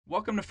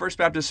Welcome to First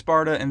Baptist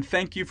Sparta, and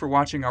thank you for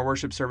watching our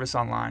worship service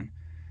online.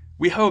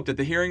 We hope that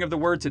the hearing of the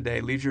Word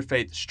today leaves your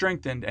faith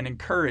strengthened and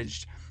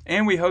encouraged,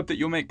 and we hope that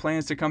you'll make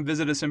plans to come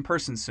visit us in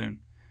person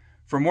soon.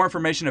 For more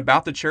information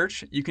about the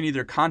church, you can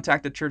either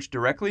contact the church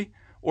directly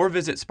or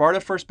visit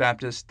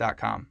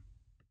spartafirstbaptist.com.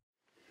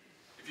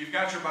 If you've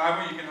got your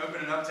Bible, you can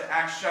open it up to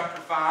Acts chapter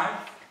 5.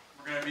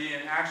 We're going to be in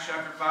Acts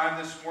chapter 5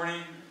 this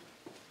morning,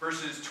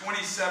 verses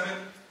 27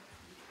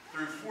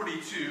 through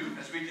 42,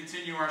 as we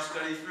continue our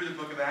study through the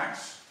book of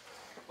Acts.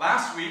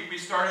 Last week, we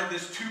started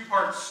this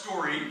two-part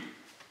story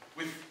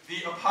with the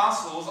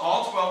apostles,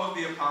 all 12 of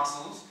the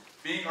apostles,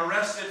 being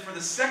arrested for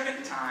the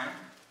second time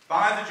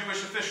by the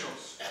Jewish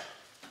officials.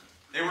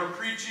 They were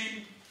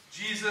preaching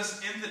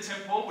Jesus in the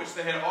temple, which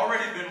they had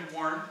already been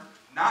warned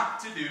not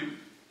to do.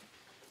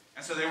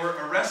 And so they were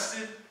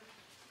arrested.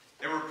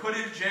 They were put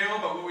in jail.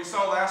 But what we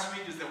saw last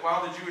week is that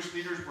while the Jewish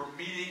leaders were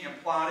meeting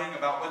and plotting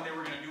about what they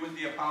were going to do with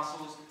the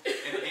apostles,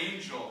 an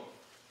angel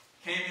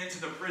came into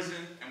the prison,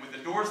 and with the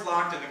doors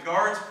locked and the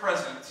guards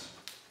present,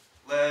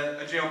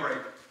 led a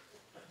jailbreak.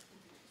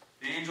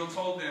 The angel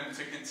told them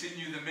to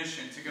continue the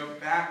mission, to go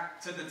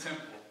back to the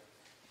temple,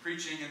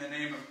 preaching in the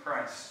name of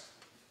Christ.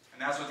 And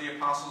that's what the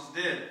apostles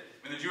did.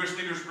 When the Jewish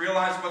leaders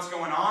realized what's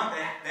going on,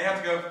 they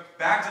have to go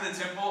back to the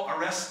temple,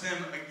 arrest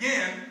them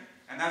again,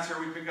 and that's where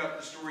we pick up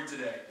the story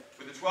today.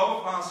 With the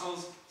 12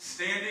 apostles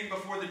standing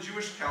before the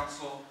Jewish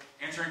council,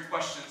 answering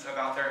questions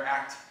about their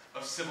act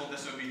of civil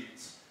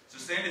disobedience. So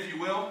stand, if you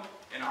will,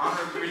 in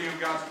honor of the reading of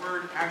God's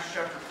Word, Acts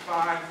chapter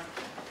 5,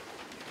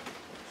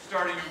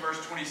 starting in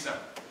verse 27.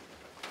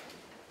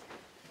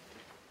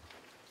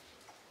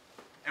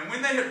 And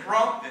when they had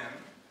brought them,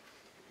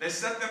 they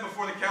set them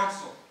before the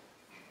council.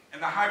 And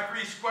the high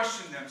priest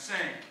questioned them,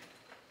 saying,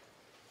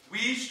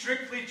 "We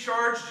strictly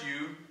charged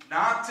you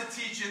not to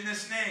teach in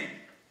this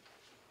name.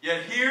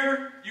 Yet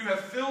here you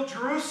have filled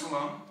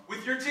Jerusalem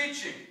with your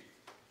teaching,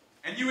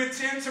 and you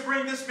intend to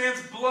bring this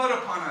man's blood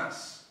upon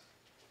us."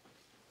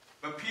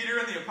 But Peter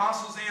and the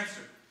apostles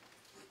answered,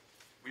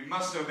 "We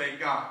must obey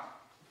God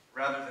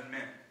rather than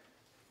men.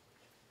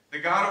 The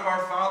God of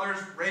our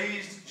fathers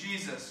raised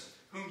Jesus,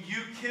 whom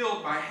you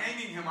killed by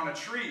hanging him on a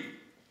tree.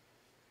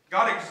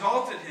 God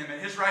exalted him at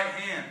his right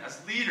hand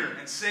as leader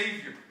and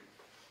Savior,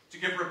 to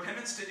give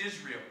repentance to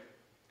Israel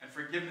and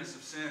forgiveness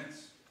of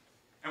sins.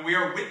 And we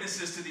are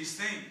witnesses to these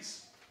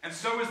things, and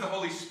so is the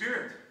Holy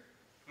Spirit,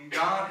 whom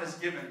God has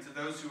given to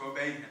those who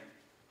obey him."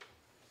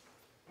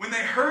 When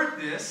they heard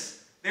this,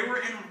 they were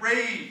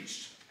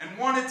enraged and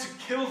wanted to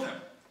kill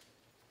them.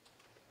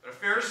 But a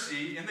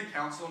Pharisee in the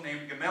council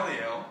named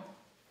Gamaliel,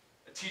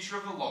 a teacher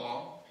of the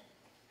law,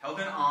 held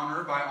in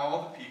honor by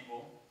all the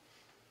people,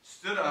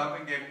 stood up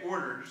and gave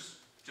orders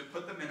to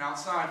put the men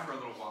outside for a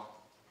little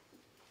while.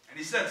 And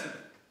he said to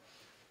them,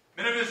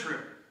 "Men of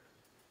Israel,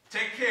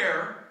 take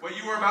care what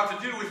you are about to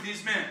do with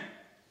these men.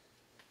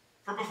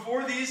 For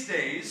before these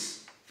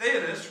days,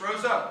 Theudas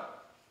rose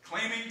up,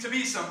 claiming to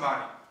be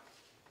somebody.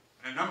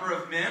 And a number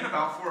of men,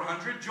 about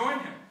 400,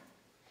 joined him.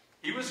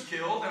 He was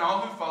killed, and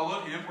all who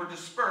followed him were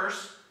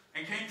dispersed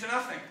and came to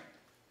nothing.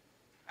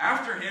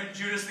 After him,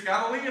 Judas the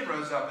Galilean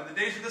rose up in the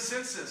days of the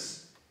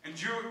census and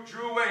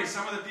drew away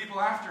some of the people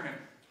after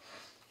him.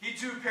 He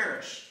too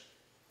perished,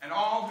 and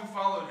all who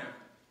followed him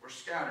were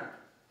scattered.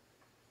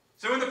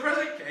 So in the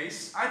present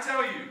case, I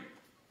tell you,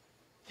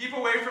 keep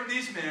away from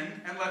these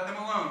men and let them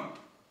alone.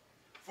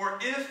 For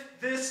if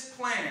this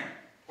plan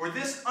or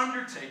this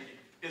undertaking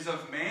is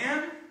of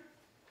man,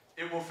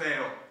 it will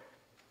fail.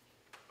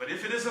 But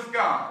if it is of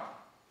God,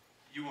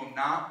 you will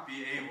not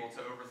be able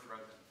to overthrow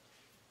them.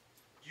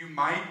 You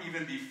might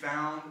even be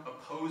found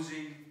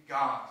opposing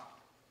God."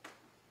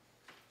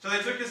 So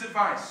they took his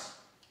advice.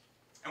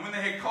 And when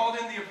they had called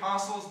in the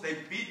apostles, they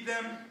beat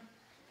them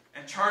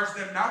and charged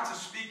them not to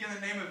speak in the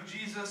name of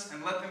Jesus,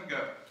 and let them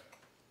go.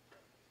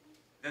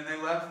 Then they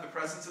left the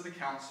presence of the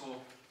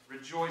council,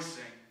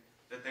 rejoicing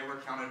that they were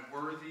counted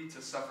worthy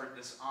to suffer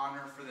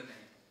dishonor for the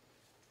name.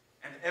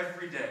 And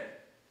every day,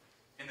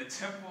 in the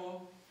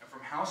temple and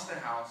from house to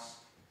house,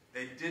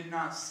 they did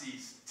not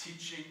cease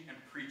teaching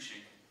and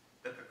preaching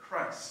that the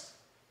Christ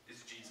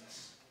is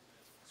Jesus.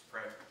 Let's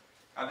pray.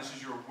 God, this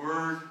is your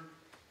word.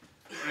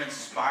 What an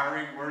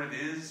inspiring word it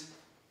is.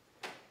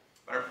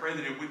 But I pray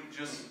that it wouldn't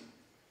just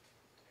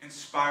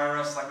inspire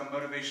us like a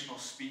motivational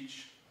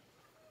speech.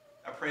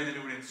 I pray that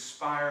it would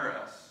inspire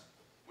us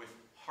with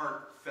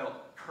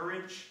heartfelt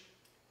courage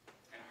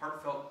and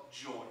heartfelt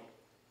joy.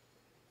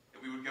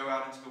 That we would go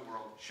out into the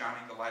world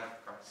shining the light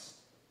of Christ.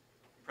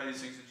 We pray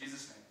these things in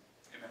Jesus' name.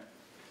 Amen.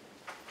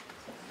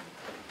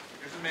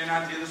 Here's the main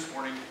idea this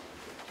morning.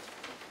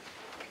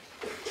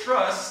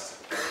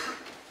 Trust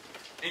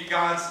in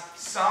God's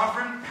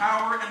sovereign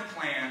power and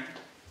plan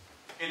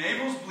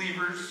enables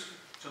believers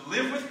to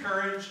live with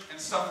courage and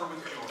suffer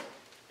with joy.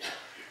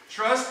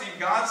 Trust in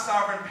God's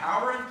sovereign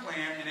power and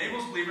plan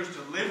enables believers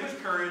to live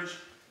with courage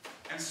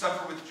and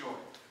suffer with joy.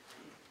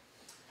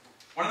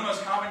 One of the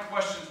most common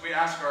questions we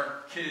ask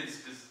our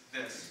kids is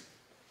this: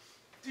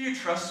 do you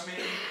trust me?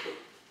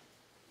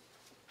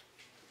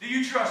 Do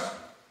you trust me?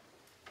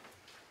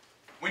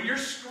 when you're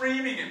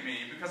screaming at me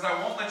because I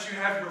won't let you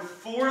have your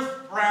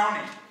fourth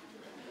brownie,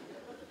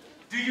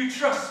 do you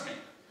trust me?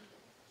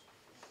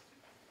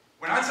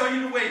 When I tell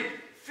you to wait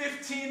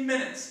 15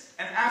 minutes,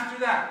 and after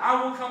that,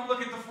 I will come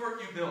look at the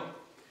fort you built,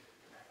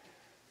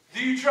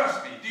 do you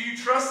trust me? Do you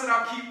trust that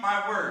I'll keep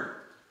my word?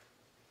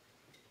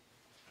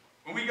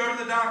 When we go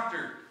to the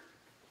doctor,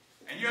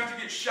 and you have to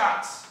get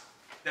shots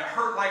that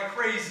hurt like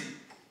crazy,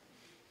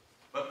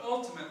 but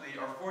ultimately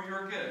are for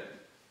your good,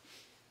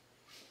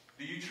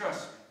 do you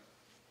trust me?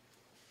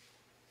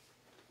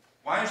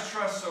 Why is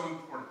trust so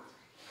important?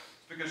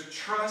 It's because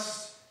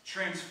trust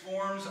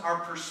transforms our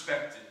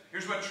perspective.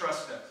 Here's what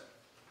trust does.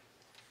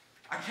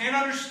 I can't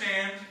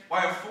understand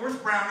why a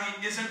fourth brownie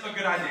isn't a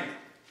good idea.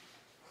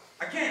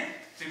 I can't.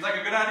 Seems like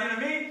a good idea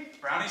to me.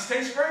 Brownies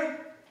taste great.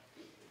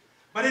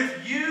 But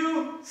if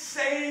you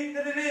say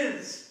that it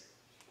is,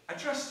 I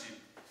trust you.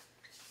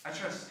 I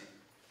trust you.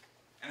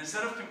 And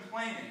instead of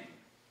complaining,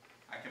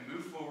 I can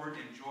move forward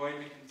in joy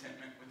and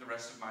contentment with the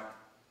rest of my life.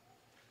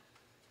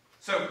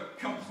 So,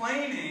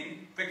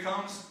 complaining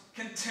becomes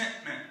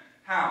contentment.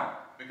 How?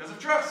 Because of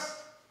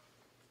trust.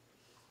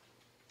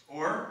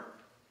 Or,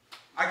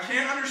 I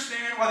can't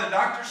understand why the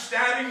doctor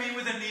stabbing me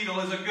with a needle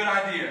is a good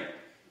idea.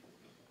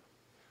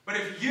 But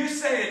if you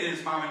say it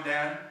is, Mom and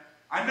Dad,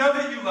 I know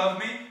that you love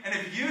me, and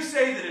if you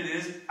say that it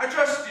is, I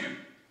trust you.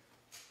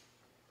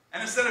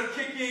 And instead of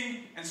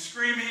kicking and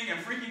screaming and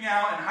freaking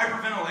out and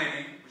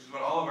hyperventilating, which is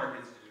what all of our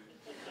kids do,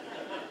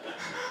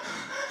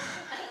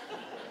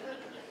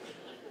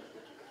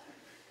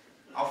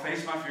 I'll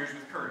face my fears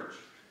with courage.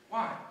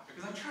 Why?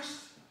 Because I trust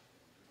you.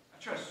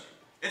 I trust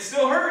you. It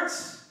still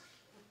hurts.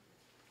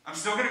 I'm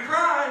still going to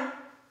cry.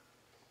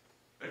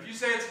 But if you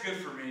say it's good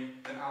for me,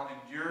 then I'll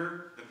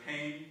endure the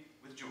pain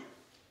with joy.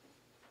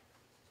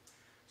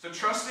 So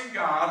trusting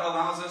God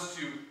allows us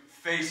to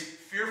face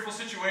fearful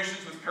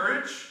situations with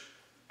courage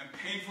and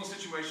painful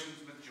situations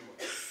with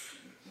joy.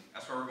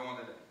 That's where we're going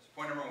today. So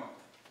point number 1.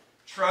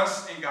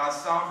 Trust in God's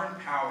sovereign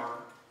power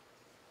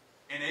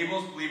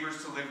enables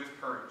believers to live with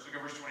courage. Look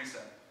at verse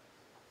 27.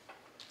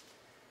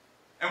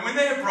 And when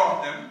they had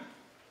brought them,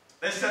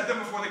 they set them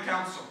before the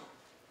council.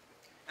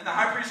 And the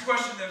high priest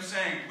questioned them,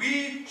 saying,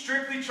 We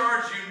strictly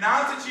charge you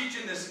not to teach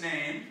in this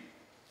name,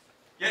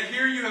 yet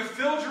here you have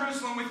filled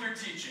Jerusalem with your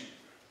teaching,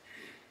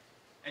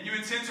 and you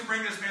intend to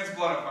bring this man's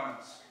blood upon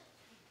us.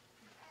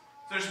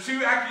 So there's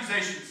 2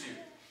 accusations here.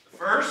 The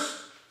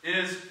first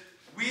is,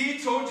 we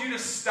told you to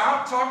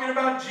stop talking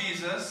about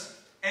Jesus,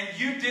 and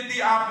you did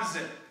the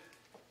opposite.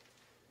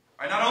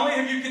 Right, not only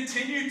have you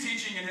continued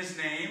teaching in his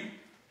name,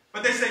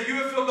 but they say you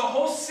have filled the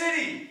whole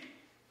city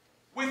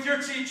with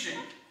your teaching.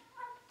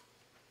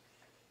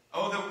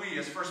 Oh, that we,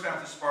 as First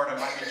Baptist Sparta,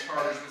 might be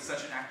charged with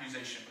such an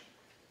accusation.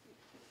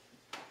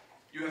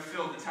 You have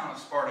filled the town of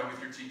Sparta with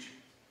your teaching.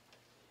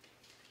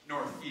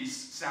 North,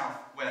 east, south,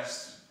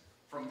 west,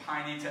 from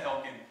Piney to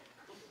Elkin.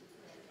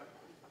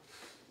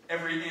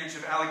 Every inch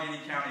of Allegheny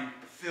County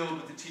filled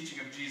with the teaching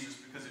of Jesus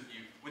because of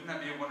you. Wouldn't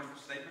that be a wonderful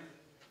statement?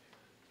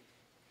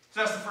 So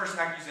that's the first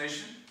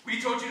accusation.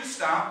 We told you to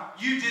stop.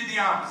 You did the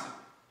opposite.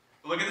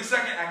 But look at the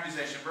second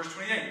accusation, verse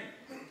 28.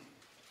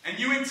 And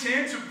you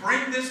intend to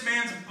bring this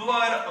man's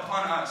blood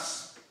upon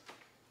us.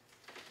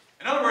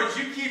 In other words,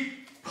 you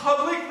keep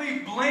publicly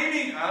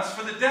blaming us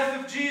for the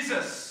death of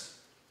Jesus.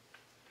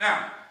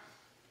 Now,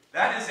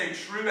 that is a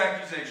true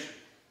accusation.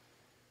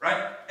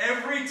 Right?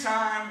 Every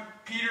time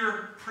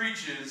Peter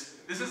preaches,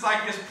 this is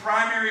like his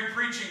primary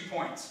preaching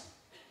point.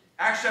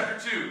 Acts chapter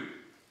 2.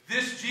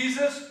 This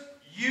Jesus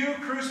you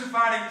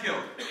crucified and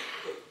killed.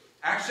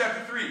 Acts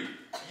chapter 3.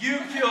 You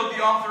killed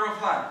the author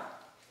of life.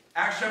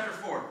 Acts chapter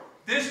 4.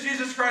 This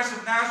Jesus Christ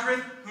of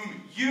Nazareth,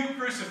 whom you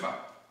crucified.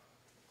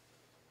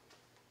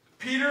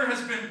 Peter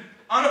has been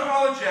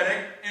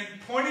unapologetic in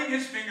pointing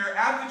his finger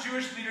at the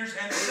Jewish leaders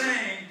and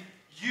saying,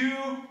 you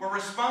were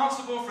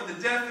responsible for the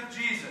death of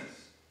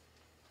Jesus.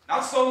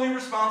 Not solely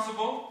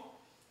responsible.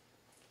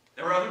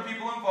 There were other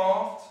people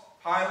involved.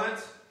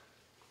 Pilate,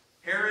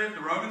 Herod,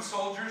 the Roman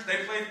soldiers,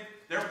 they played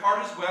their part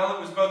as well.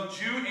 It was both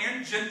Jew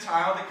and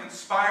Gentile that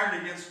conspired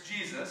against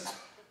Jesus.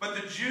 But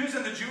the Jews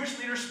and the Jewish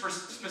leaders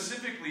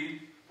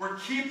specifically were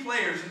key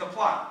players in the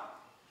plot.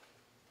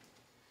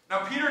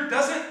 Now, Peter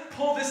doesn't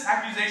pull this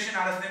accusation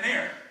out of thin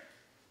air.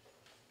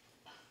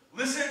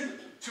 Listen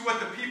to what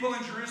the people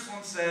in Jerusalem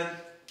said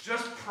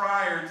just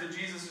prior to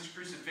Jesus'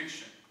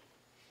 crucifixion.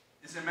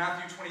 It's in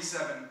Matthew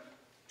 27,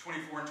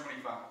 24 and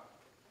 25.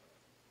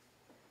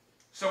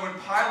 So when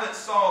Pilate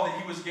saw that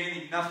he was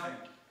gaining nothing,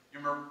 you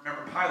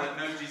remember Pilate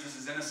knows Jesus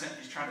is innocent.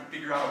 He's trying to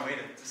figure out a way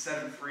to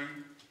set him free.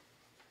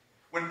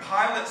 When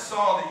Pilate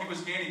saw that he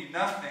was gaining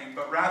nothing,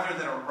 but rather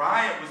that a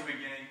riot was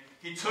beginning,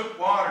 he took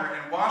water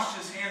and washed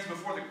his hands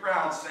before the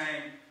crowd,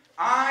 saying,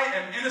 I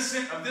am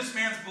innocent of this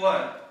man's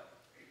blood.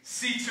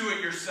 See to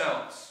it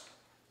yourselves.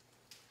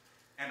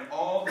 And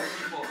all the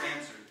people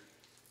answered,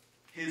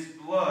 His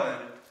blood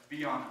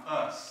be on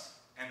us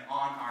and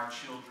on our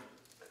children.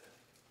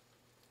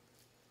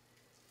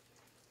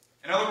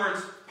 In other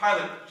words,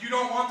 Pilate, you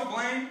don't want the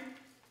blame?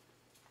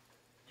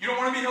 You don't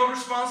want to be held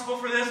responsible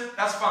for this?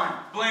 That's fine.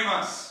 Blame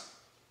us.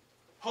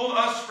 hold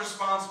us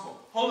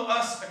responsible, hold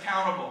us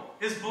accountable.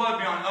 His blood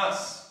be on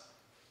us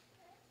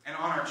and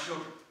on our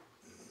children.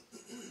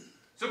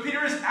 So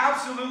Peter is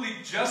absolutely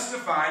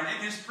justified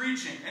in his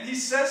preaching, and he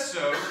says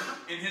so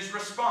in his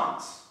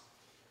response.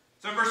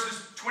 So in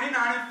verses 29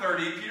 and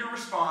 30, Peter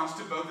responds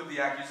to both of the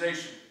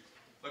accusations.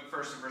 Look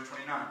first in verse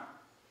 29.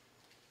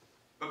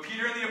 But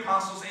Peter and the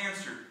apostles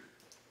answered,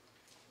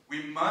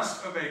 "We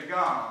must obey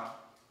God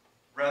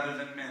rather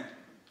than men."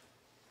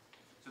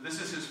 So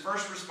this is his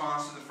first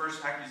response to the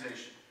first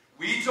accusation.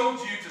 We told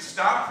you to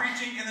stop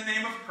preaching in the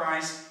name of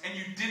Christ, and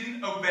you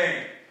didn't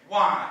obey.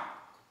 Why?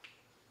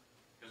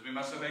 Because we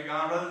must obey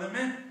God rather than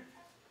men.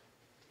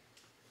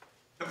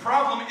 The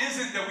problem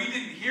isn't that we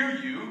didn't hear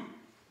you.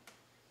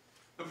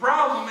 The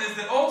problem is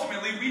that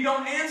ultimately we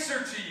don't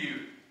answer to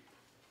you.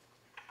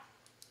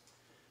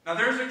 Now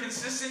there's a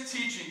consistent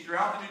teaching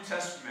throughout the New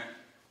Testament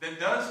that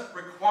does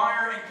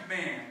require and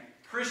command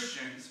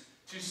Christians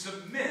to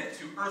submit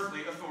to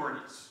earthly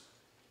authorities.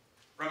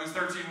 Romans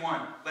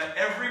 13:1, let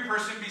every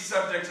person be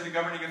subject to the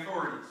governing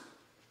authorities.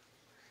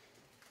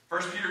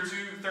 1 Peter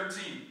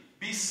 2:13,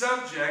 be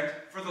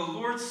subject for the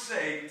Lord's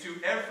sake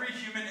to every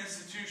human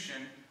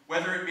institution,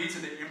 whether it be to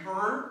the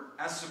emperor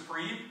as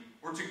supreme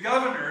or to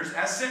governors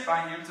as sent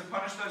by him to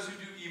punish those who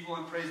do evil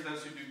and praise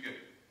those who do good.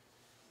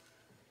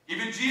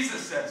 Even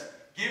Jesus says,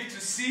 give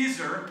to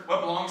Caesar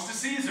what belongs to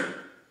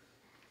Caesar.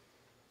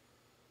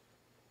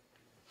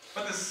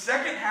 But the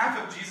second half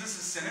of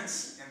Jesus'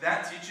 sentence in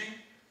that teaching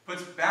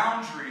puts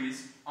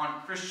boundaries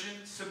on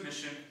Christian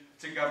submission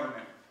to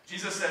government.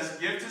 Jesus says,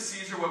 give to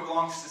Caesar what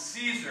belongs to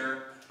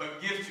Caesar,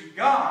 but give to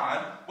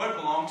God what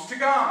belongs to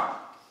God.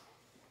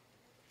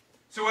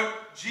 So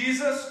what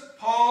Jesus,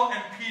 Paul,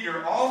 and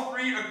Peter, all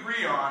three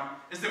agree on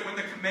is that when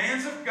the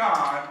commands of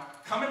God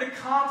come into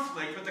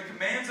conflict with the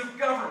commands of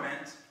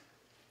government,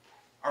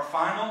 our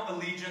final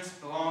allegiance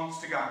belongs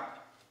to God.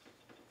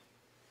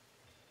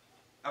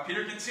 Now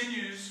Peter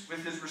continues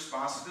with his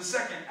response to the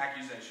second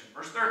accusation.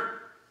 Verse 30.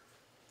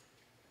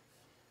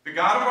 The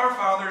God of our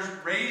fathers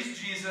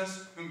raised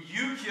Jesus, whom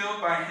you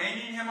killed by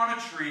hanging him on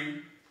a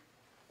tree.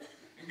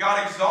 And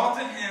God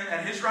exalted him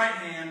at his right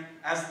hand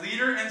as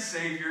leader and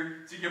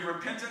Savior to give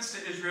repentance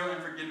to Israel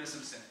and forgiveness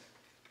of sin.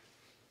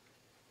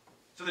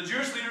 So the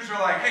Jewish leaders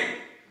are like,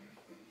 hey,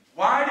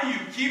 why do you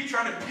keep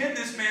trying to pin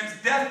this man's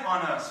death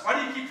on us? Why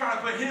do you keep trying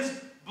to put his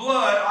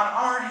blood on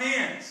our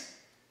hands?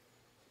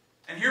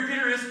 And here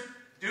Peter is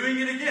doing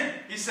it again.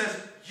 He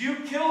says, you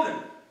killed him.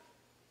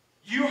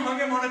 You hung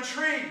him on a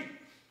tree.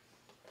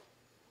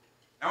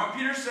 Now when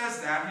Peter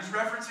says that, he's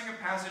referencing a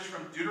passage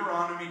from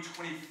Deuteronomy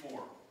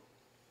 24.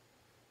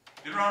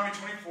 Deuteronomy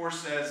 24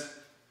 says,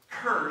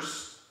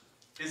 cursed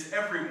is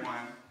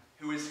everyone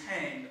who is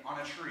hanged on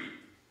a tree.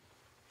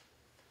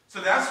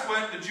 So that's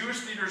what the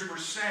Jewish leaders were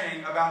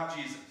saying about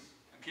Jesus.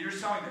 And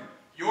Peter's telling them,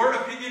 your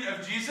opinion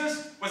of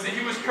Jesus was that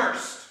he was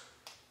cursed.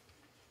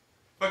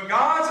 But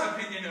God's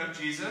opinion of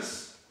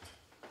Jesus,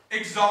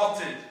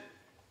 exalted.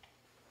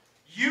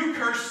 You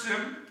cursed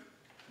him,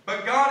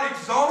 but God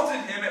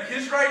exalted him at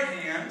his right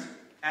hand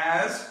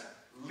as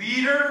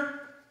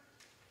leader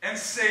and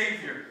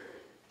Savior.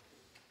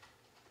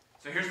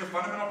 So here's the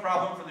fundamental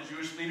problem for the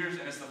Jewish leaders,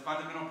 and it's the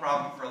fundamental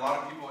problem for a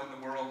lot of people in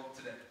the world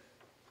today.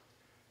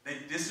 They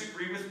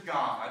disagree with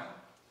God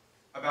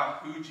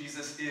about who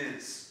Jesus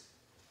is.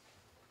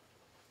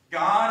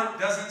 God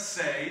doesn't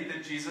say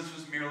that Jesus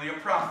was merely a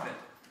prophet.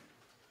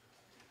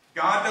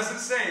 God doesn't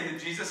say that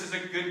Jesus is a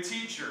good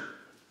teacher.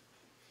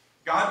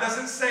 God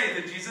doesn't say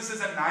that Jesus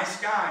is a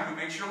nice guy who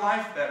makes your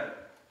life better.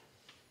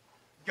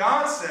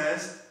 God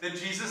says that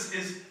Jesus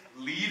is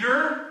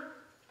leader.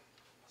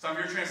 Some of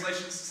your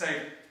translations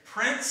say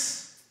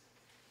prince,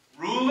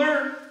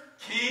 ruler,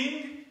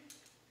 king.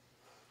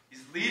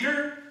 He's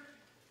leader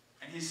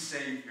and he's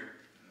Savior.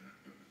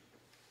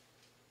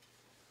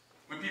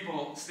 When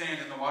people stand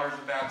in the waters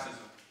of baptism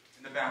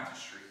in the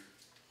baptistry,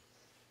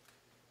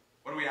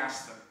 what do we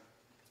ask them?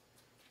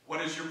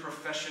 What is your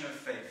profession of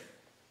faith?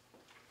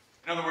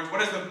 In other words,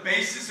 what is the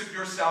basis of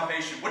your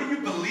salvation? What do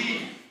you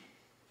believe?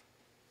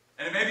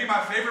 And it may be my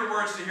favorite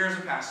words to hear as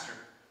a pastor.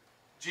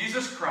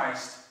 Jesus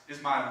Christ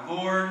is my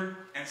Lord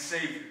and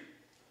Savior.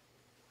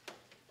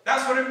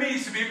 That's what it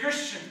means to be a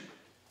Christian.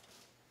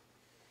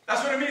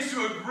 That's what it means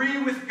to agree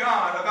with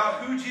God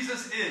about who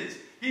Jesus is.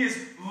 He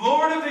is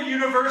Lord of the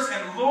universe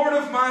and Lord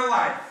of my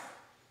life.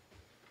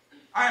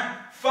 I am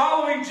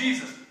following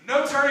Jesus.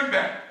 No turning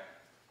back.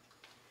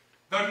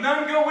 Though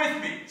none go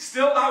with me,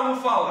 still I will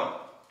follow.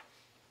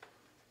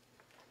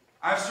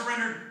 I have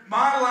surrendered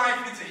my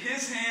life into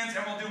his hands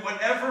and will do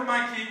whatever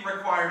my King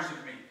requires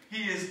of me.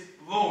 He is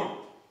Lord.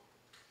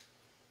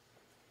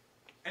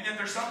 And yet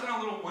there's something a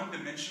little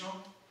one-dimensional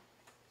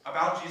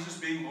about Jesus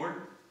being Lord.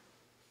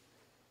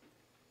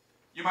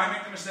 You might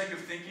make the mistake of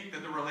thinking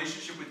that the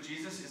relationship with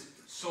Jesus is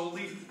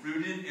solely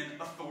rooted in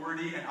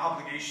authority and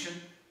obligation.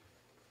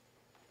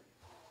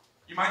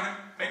 You might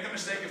make the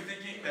mistake of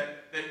thinking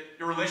that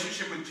your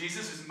relationship with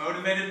Jesus is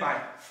motivated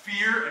by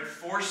fear and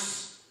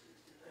force.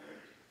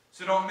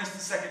 So don't miss the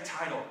second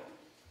title.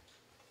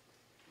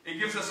 It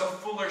gives us a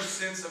fuller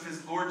sense of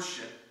his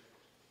lordship.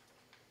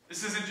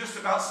 This isn't just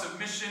about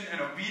submission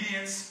and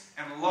obedience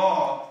and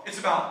law. It's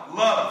about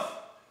love.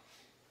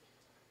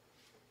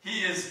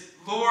 He is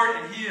Lord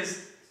and He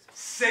is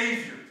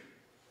Savior.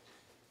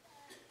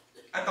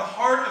 At the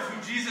heart of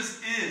who Jesus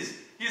is,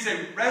 He is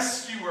a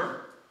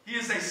rescuer. He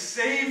is a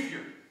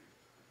Savior.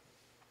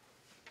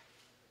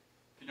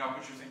 Can y'all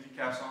put your thinking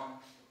caps on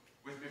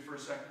with me for a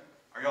second?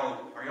 Are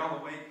y'all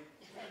awake?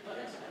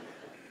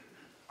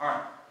 All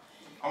right.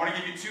 I want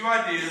to give you two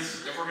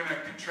ideas that we're going to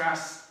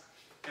contrast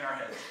in our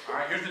heads. All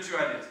right, here's the two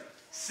ideas.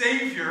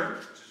 Savior,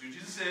 which is who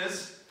Jesus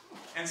is,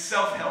 and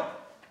self-help.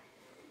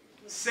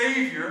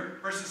 Savior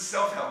versus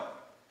self-help.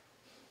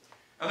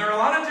 Now, there are a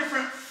lot of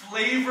different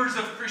flavors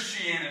of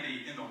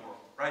Christianity in the world,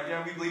 right?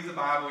 Yeah, we believe the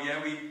Bible.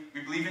 Yeah,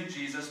 we believe in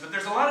Jesus. But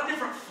there's a lot of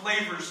different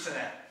flavors to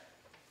that.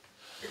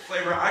 The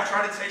flavor I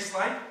try to taste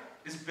like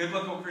is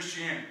biblical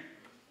Christianity.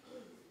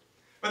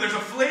 But there's a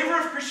flavor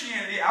of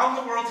Christianity out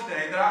in the world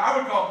today that I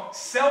would call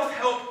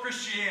self-help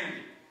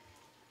Christianity.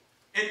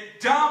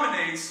 It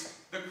dominates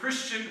the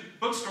Christian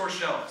bookstore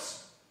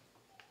shelves.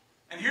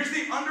 And here's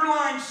the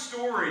underlying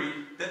story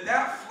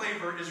that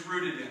flavor is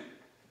rooted in.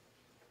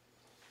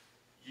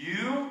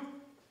 You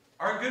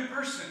are a good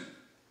person,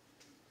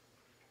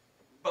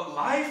 but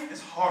life is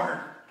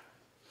hard.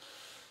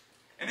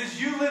 And as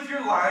you live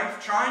your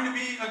life trying to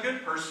be a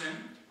good person,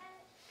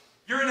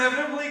 you're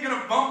inevitably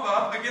going to bump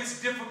up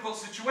against difficult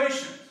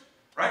situations,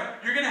 right?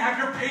 You're going to have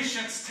your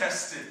patience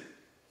tested.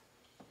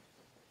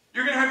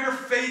 You're going to have your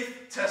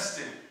faith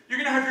tested. You're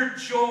going to have your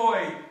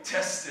joy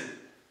tested.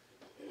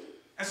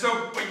 And so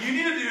what you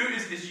need to do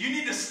is you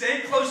need to stay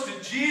close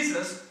to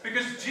Jesus,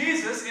 because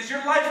Jesus is your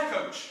life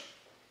coach.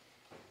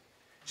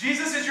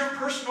 Jesus is your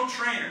personal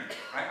trainer,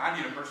 right? I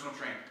need a personal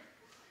trainer.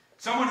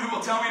 Someone who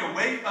will tell me to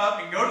wake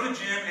up and go to the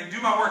gym and do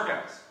my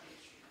workouts.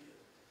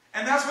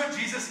 And that's what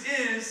Jesus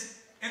is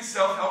in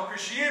self-help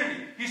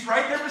Christianity. He's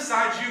right there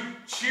beside you,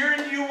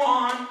 cheering you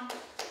on.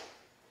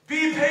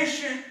 Be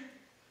patient.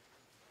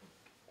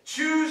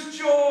 Choose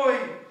joy.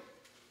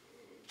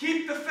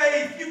 Keep the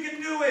faith. You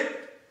can do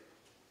it.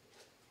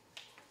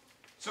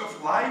 So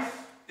if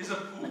life is a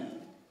pool,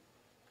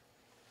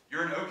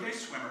 you're an okay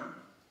swimmer,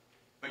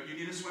 but you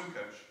need a swim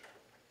coach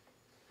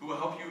who will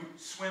help you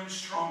swim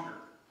stronger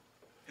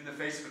in the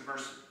face of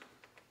adversity.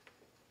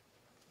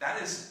 That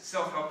is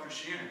self-help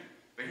Christianity.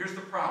 But here's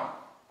the problem.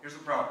 Here's the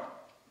problem.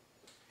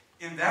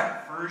 In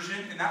that version,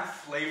 in that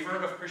flavor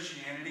of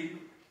Christianity,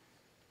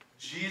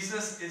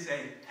 Jesus is a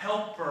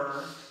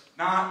helper,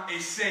 not a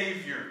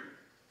savior.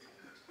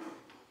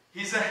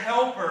 He's a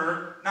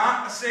helper,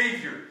 not a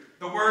savior.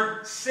 The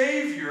word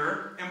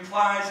savior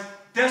implies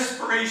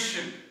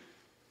desperation.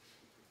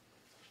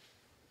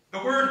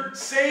 The word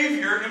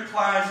savior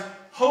implies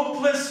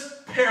hopeless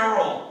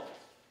peril.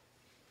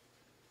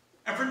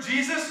 And for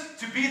Jesus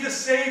to be the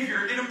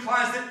savior, it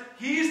implies that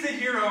He's the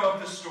hero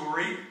of the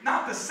story,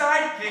 not the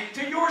sidekick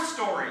to your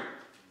story.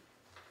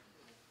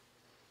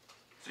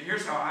 So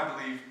here's how I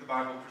believe the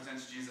Bible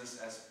presents Jesus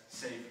as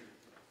Savior.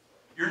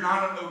 You're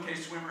not an okay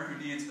swimmer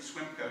who needs a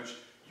swim coach.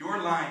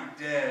 You're lying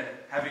dead,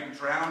 having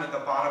drowned at the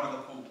bottom of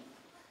the pool.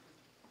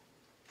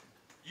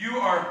 You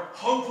are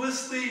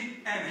hopelessly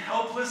and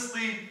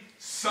helplessly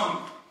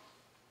sunk.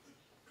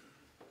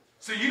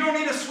 So you don't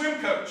need a swim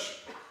coach.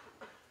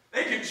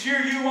 They can cheer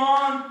you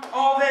on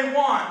all they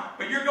want,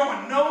 but you're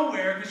going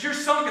nowhere because you're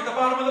sunk at the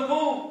bottom of the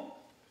pool.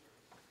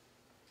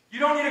 You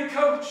don't need a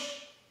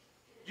coach.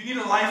 You need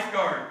a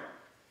lifeguard.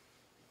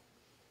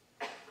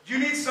 You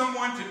need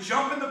someone to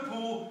jump in the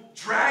pool,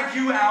 drag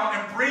you out,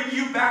 and bring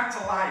you back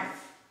to life.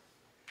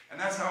 And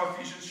that's how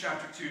Ephesians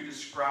chapter 2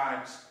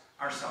 describes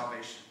our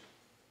salvation.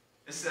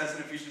 It says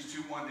in Ephesians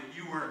 2:1 that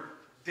you were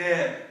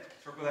dead.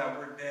 Circle that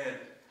word, dead.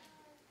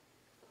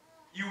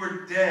 You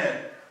were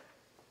dead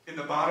in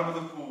the bottom of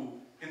the pool,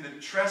 in the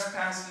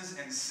trespasses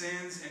and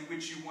sins in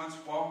which you once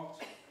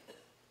walked.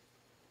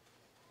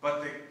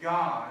 But that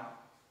God,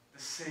 the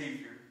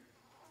Savior,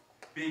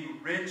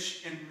 being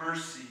rich in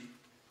mercy,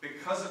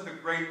 because of the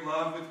great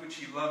love with which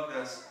He loved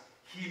us,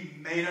 He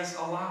made us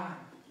alive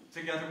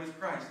together with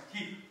Christ.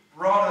 He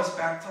brought us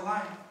back to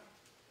life.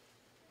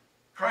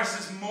 Christ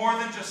is more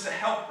than just a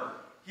helper.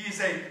 He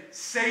is a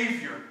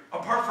Savior.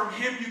 Apart from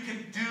Him, you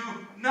can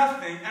do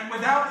nothing. And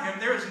without Him,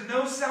 there is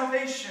no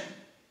salvation.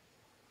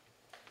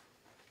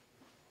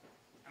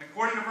 And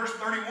according to verse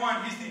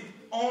 31, He's the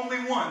only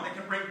one that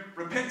can bring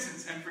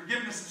repentance and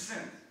forgiveness of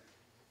sins.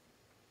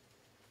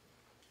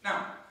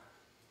 Now,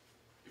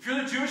 if you're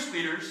the Jewish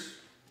leaders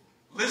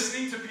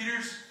listening to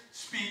Peter's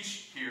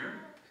speech here,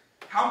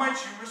 how might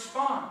you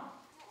respond?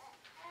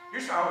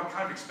 Here's how I would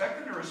kind of expect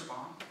them to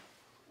respond.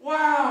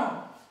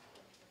 Wow!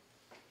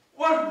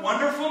 What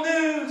wonderful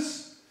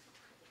news!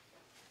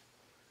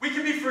 We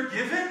can be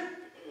forgiven?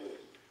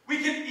 We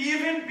can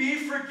even be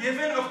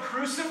forgiven of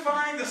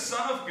crucifying the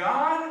Son of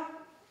God?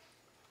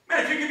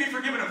 Man, if you can be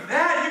forgiven of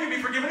that, you can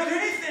be forgiven of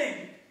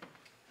anything.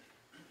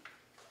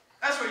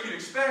 That's what you'd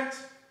expect.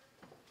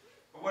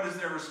 But what is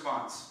their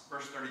response?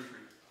 Verse 33.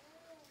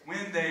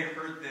 When they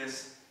heard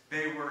this,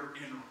 they were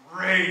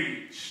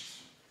enraged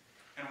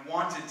and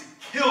wanted to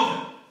kill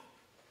him.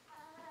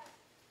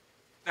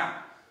 Now,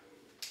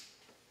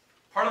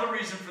 part of the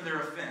reason for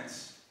their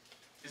offense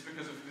is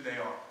because of who they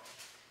are.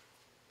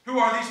 Who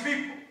are these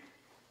people?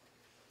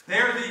 They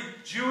are the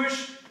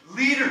Jewish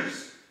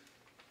leaders.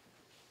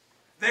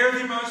 They are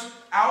the most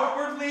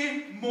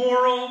outwardly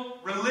moral,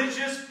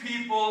 religious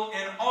people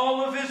in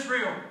all of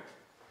Israel.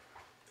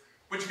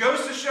 Which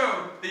goes to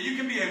show that you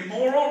can be a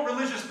moral,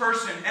 religious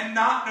person and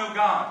not know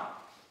God.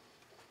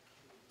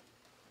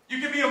 You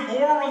can be a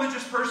moral,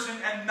 religious person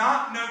and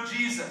not know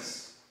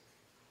Jesus.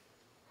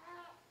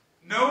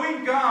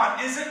 Knowing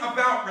God isn't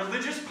about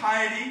religious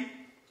piety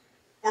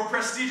or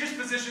prestigious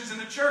positions in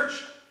the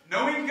church.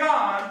 Knowing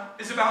God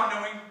is about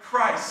knowing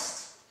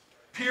Christ.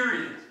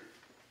 Period.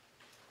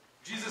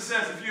 Jesus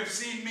says, if you have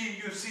seen me,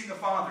 you have seen the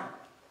Father.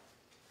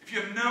 If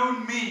you have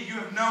known me, you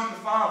have known the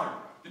Father.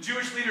 The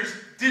Jewish leaders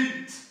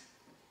didn't.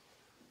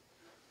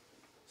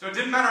 So it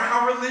didn't matter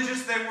how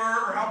religious they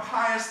were, or how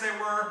pious they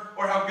were,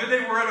 or how good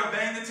they were at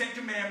obeying the Ten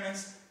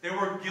Commandments. They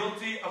were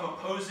guilty of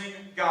opposing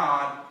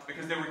God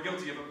because they were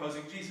guilty of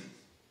opposing Jesus.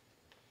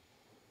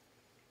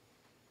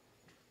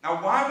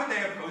 Now, why would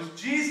they oppose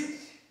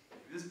Jesus?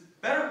 This is a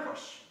better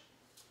question.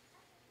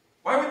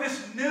 Why would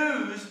this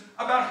news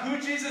about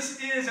who Jesus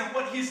is and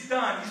what He's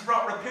done, He's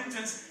brought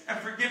repentance and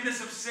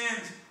forgiveness of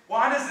sins,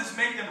 why does this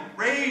make them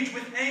rage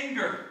with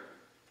anger?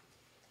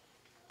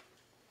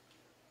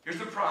 Here's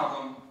the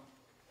problem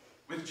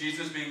with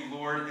Jesus being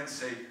Lord and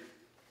Savior.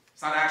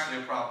 It's not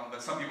actually a problem,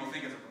 but some people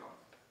think it's a problem.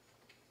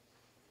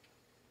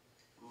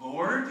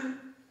 Lord?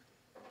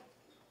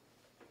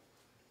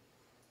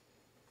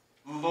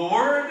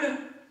 Lord?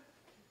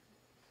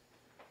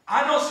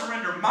 I don't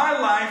surrender my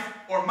life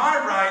or my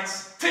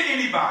rights to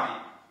anybody.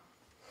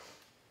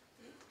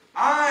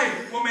 I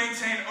will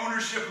maintain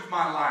ownership of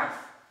my life.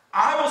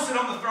 I will sit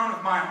on the throne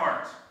of my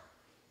heart.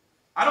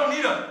 I don't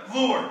need a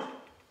Lord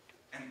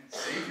and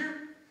Savior.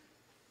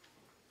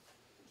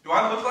 Do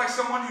I look like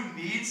someone who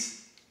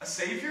needs a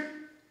Savior?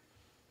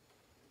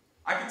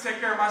 I can take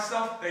care of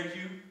myself, thank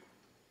you.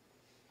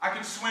 I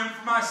can swim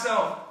for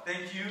myself,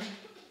 thank you.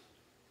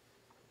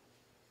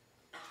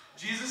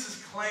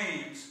 Jesus'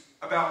 claims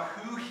about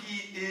who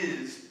He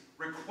is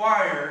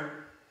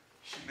require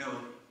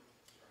humility.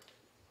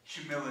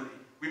 Humility.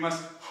 We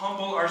must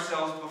humble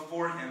ourselves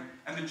before Him,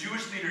 and the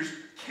Jewish leaders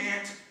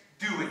can't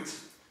do it.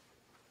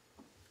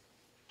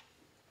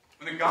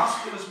 When the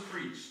gospel is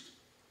preached,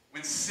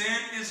 when sin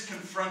is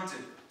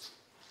confronted,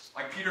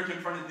 like Peter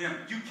confronted them,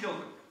 you kill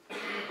them.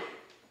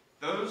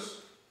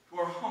 Those who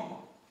are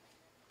humble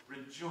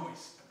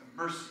rejoice at the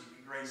mercy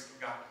and grace of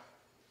God.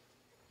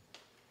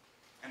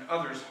 And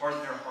others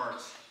harden their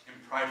hearts in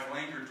prideful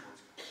anger towards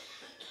God.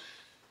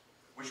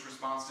 Which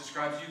response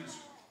describes you this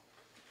morning?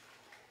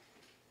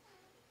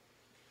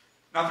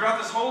 Now,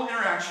 throughout this whole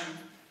interaction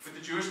with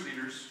the Jewish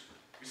leaders,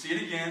 we see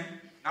it again,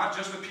 not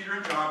just with Peter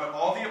and John, but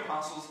all the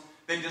apostles,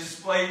 they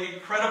display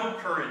incredible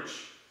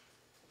courage.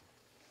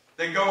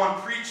 They go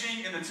on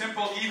preaching in the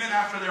temple even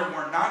after they're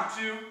warned not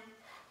to.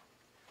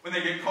 When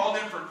they get called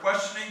in for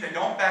questioning, they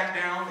don't back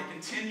down. They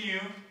continue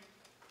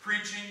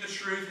preaching the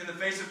truth in the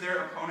face of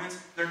their opponents.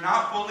 They're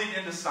not bullied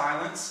into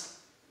silence.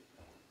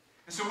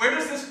 And so where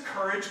does this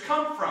courage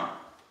come from?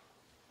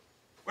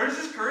 Where does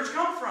this courage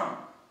come from?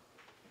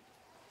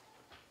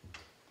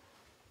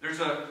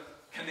 There's a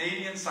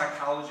Canadian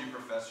psychology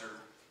professor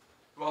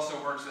who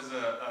also works as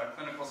a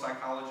clinical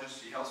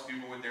psychologist. He helps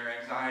people with their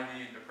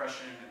anxiety and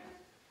depression and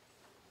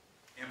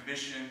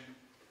ambition,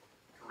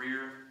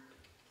 career.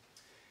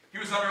 He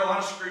was under a lot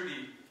of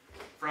scrutiny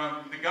from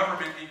the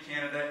government in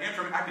Canada and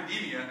from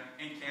academia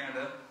in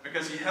Canada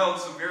because he held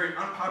some very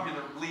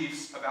unpopular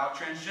beliefs about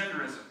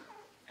transgenderism.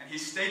 And he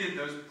stated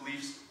those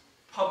beliefs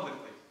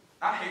publicly.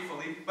 Not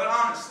hatefully, but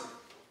honestly.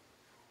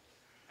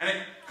 And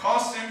it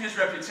cost him his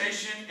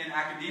reputation in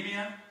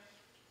academia.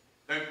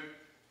 The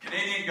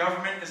Canadian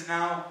government is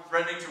now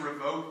threatening to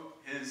revoke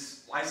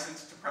his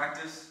license to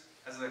practice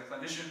as a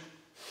clinician.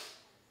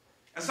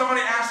 And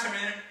somebody asked him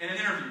in an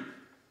interview,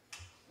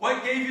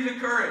 what gave you the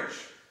courage?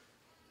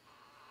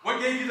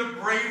 What gave you the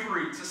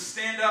bravery to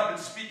stand up and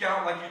speak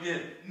out like you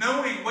did,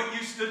 knowing what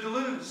you stood to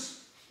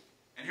lose?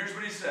 And here's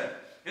what he said.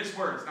 His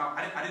words. Now,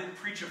 I didn't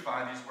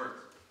preachify these words.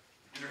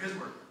 These are his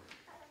words.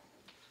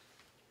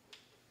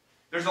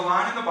 There's a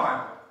line in the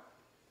Bible.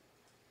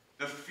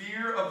 The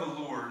fear of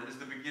the Lord is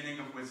the beginning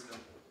of wisdom.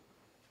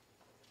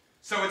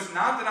 So it's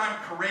not that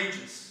I'm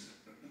courageous.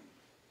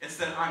 It's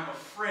that I'm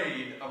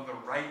afraid of the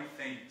right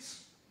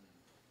things.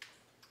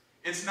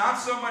 It's not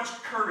so much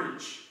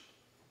courage.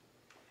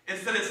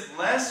 It's that it's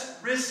less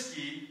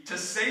risky to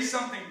say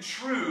something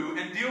true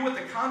and deal with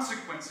the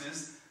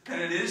consequences than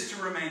it is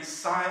to remain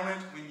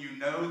silent when you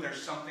know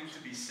there's something to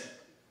be said.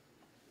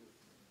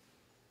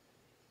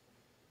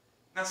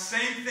 Now,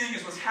 same thing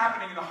is what's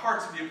happening in the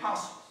hearts of the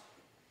apostles.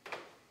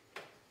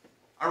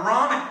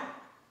 Ironically,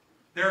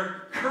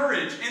 their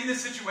courage in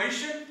this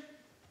situation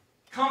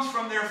comes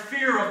from their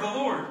fear of the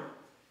Lord.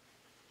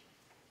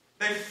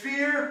 They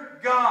fear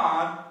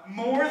God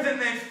more than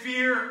they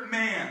fear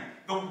man.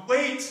 The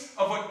weight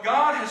of what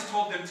God has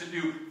told them to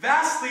do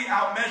vastly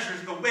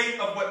outmeasures the weight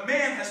of what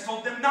man has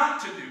told them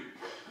not to do.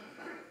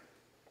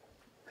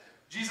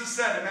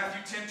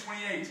 Matthew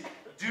 10:28,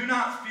 do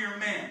not fear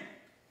man,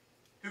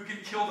 who can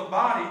kill the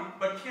body,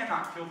 but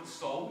cannot kill the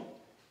soul.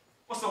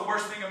 What's the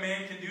worst thing a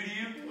man can do to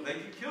you? Well, they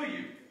can kill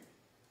you.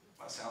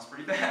 Well, that sounds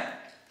pretty bad,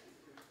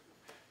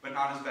 but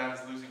not as bad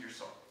as losing your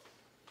soul.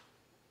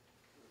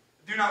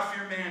 Do not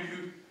fear man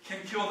who can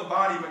kill the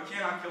body, but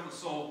cannot kill the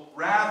soul.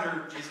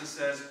 Rather, Jesus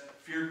says,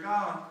 fear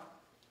God,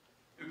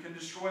 who can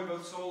destroy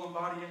both soul and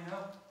body in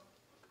hell.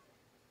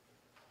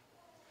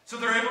 So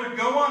they're able to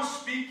go on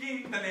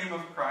speaking the name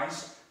of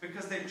Christ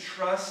because they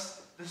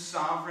trust the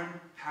sovereign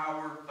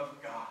power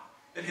of God.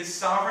 That his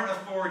sovereign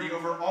authority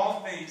over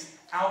all things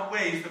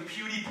outweighs the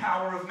puny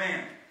power of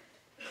man.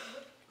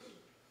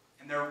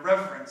 And their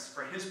reverence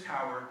for his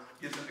power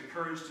gives them the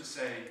courage to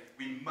say,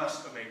 we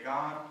must obey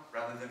God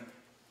rather than man.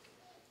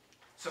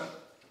 So,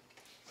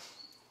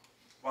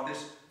 while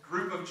this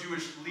group of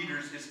Jewish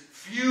leaders is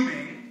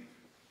fuming,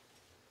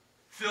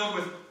 filled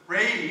with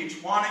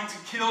rage, wanting to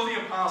kill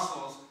the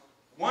apostles,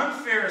 one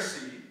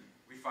Pharisee,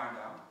 we find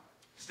out,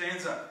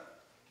 stands up.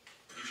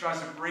 He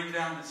tries to bring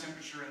down the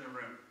temperature in the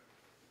room.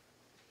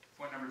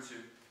 Point number 2.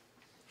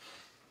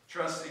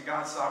 Trust in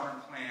God's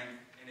sovereign plan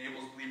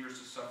enables believers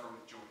to suffer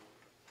with joy.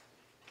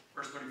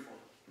 Verse 34.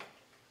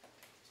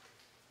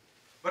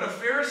 But a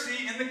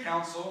Pharisee in the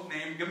council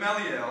named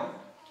Gamaliel,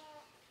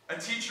 a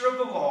teacher of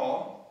the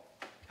law,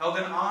 held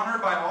in honor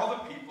by all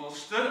the people,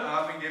 stood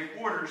up and gave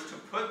orders to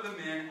put the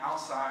men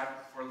outside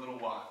for a little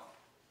while,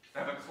 to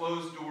have a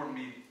closed-door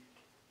meeting.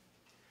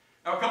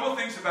 Now, a couple of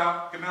things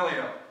about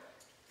Gamaliel.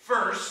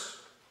 First,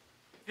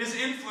 his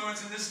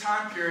influence in this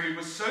time period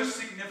was so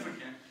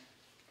significant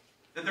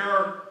that there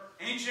are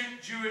ancient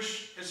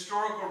Jewish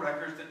historical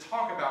records that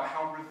talk about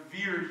how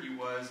revered he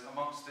was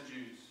amongst the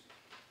Jews.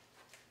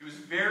 He was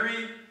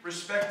very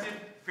respected,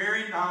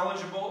 very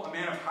knowledgeable, a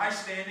man of high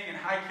standing and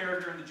high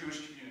character in the Jewish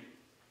community.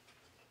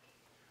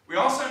 We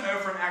also know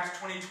from Acts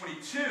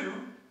 20:22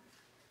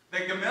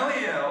 that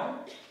Gamaliel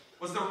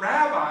was the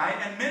rabbi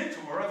and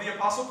mentor of the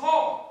Apostle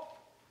Paul.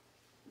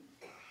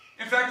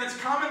 In fact, it's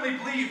commonly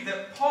believed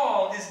that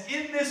Paul is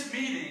in this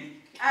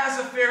meeting as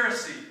a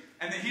Pharisee,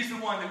 and that he's the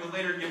one that would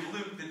later give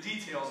Luke the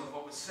details of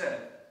what was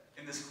said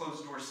in this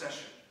closed-door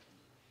session.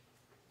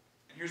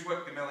 And here's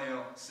what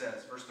Gamaliel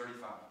says, verse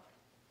 35.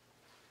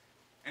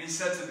 And he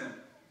said to them,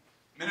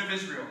 men of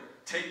Israel,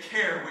 take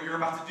care what you're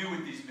about to do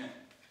with these men.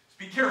 Just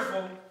be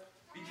careful.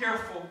 Be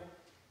careful.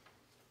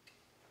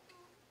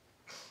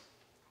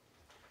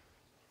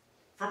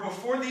 For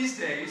before these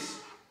days,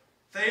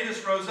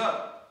 Theudas rose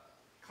up,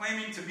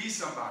 claiming to be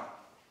somebody.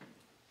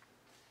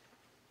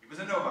 He was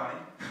a nobody,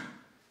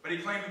 but he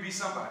claimed to be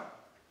somebody.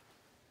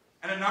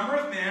 And a number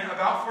of men,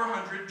 about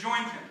 400,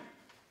 joined him.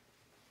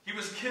 He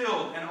was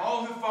killed, and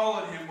all who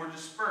followed him were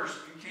dispersed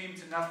and came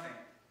to nothing.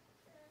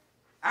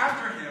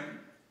 After him,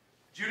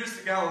 Judas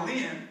the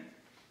Galilean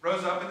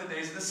rose up in the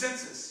days of the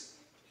census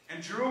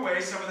and drew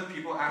away some of the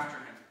people after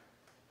him.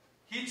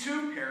 He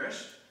too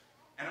perished,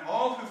 and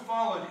all who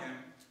followed him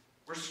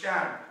were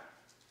scattered.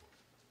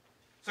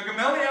 So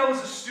Gamaliel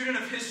is a student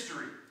of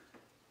history,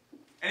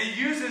 and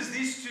he uses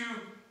these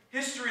two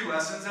history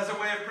lessons as a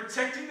way of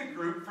protecting the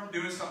group from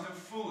doing something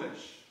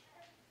foolish.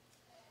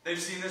 They've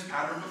seen this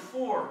pattern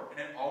before, and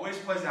it always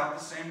plays out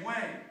the same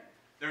way.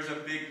 There's a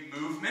big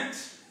movement.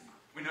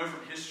 We know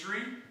from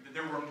history that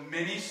there were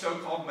many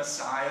so-called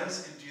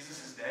messiahs in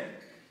Jesus' day.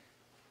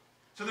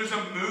 So there's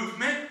a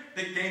movement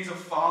that gains a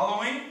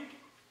following,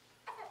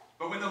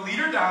 but when the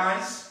leader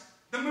dies,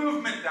 the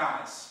movement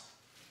dies.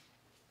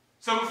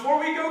 So before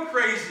we go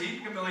crazy,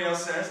 Gamaliel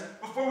says,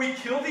 before we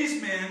kill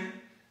these men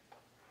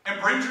and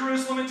bring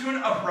Jerusalem into an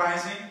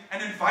uprising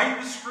and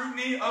invite the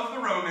scrutiny of the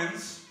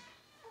Romans,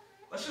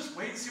 let's just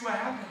wait and see what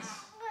happens.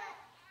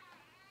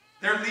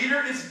 Their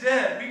leader is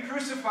dead. We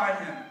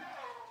crucified him.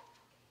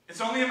 It's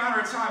only a matter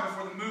of time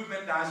before the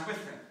movement dies with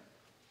him.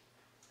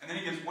 And then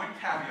he gives one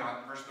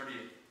caveat in verse 38.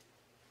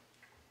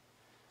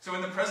 So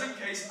in the present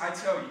case, I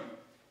tell you,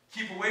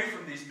 keep away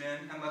from these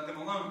men and let them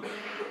alone.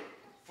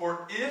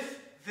 For if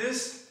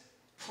this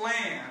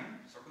plan,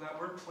 circle that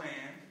word plan,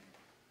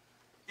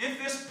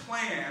 if this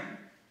plan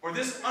or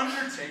this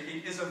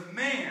undertaking is of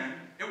man,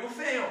 it will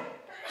fail.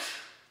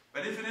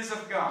 But if it is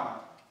of God,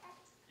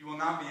 you will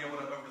not be able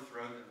to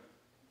overthrow them.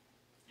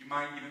 You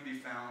might even be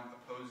found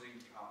opposing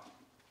God.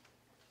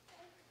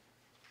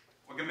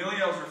 What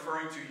Gamaliel is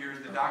referring to here is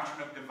the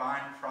doctrine of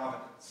divine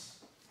providence.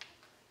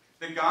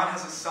 That God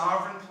has a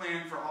sovereign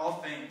plan for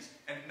all things,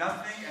 and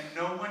nothing and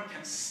no one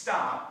can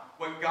stop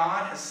what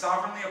God has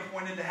sovereignly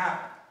appointed to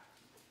happen.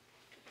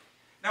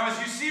 Now, as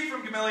you see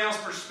from Gamaliel's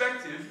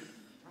perspective,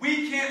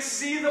 we can't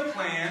see the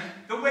plan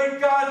the way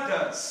God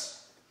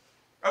does.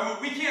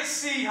 We can't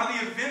see how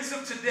the events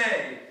of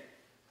today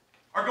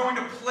are going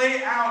to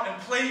play out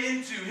and play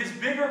into his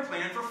bigger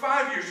plan for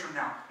 5 years from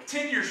now,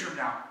 10 years from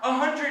now,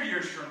 100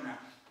 years from now.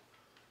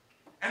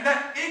 And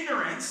that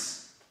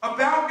ignorance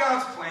about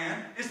God's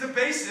plan is the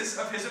basis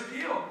of his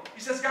appeal.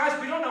 He says, guys,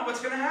 we don't know what's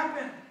going to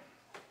happen.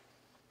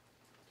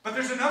 But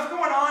there's enough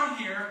going on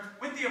here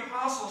with the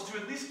apostles to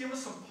at least give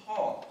us some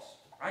pause,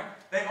 right?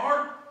 They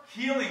are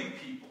healing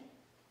people.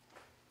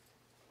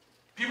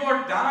 People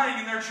are dying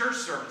in their church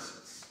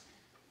services.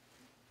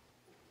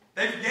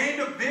 They've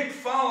gained a big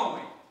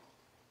following.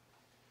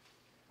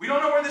 We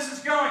don't know where this is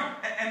going.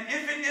 And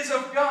if it is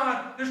of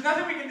God, there's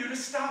nothing we can do to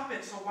stop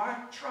it, so why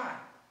try?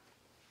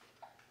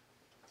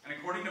 And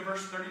according to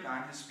verse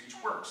 39, his speech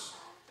works.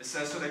 It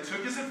says, so they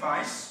took his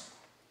advice,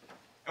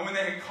 and when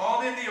they had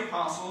called in the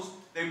apostles,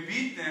 they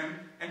beat them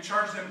and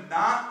charged them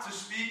not to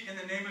speak in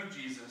the name of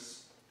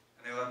Jesus,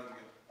 and they let them go.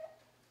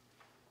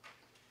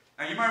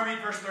 Now you might read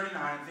verse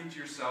 39 and think to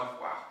yourself,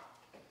 wow,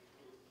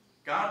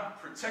 God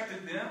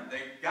protected them. They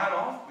got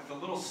off with a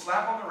little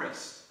slap on the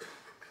wrist.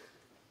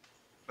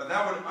 But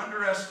that would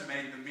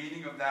underestimate the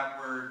meaning of that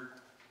word,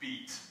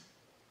 beat.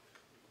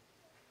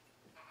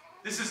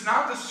 This is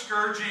not the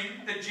scourging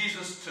that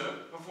Jesus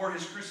took before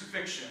his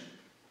crucifixion,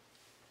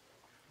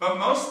 but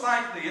most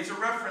likely it's a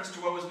reference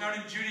to what was known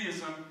in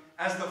Judaism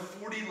as the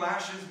 40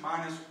 lashes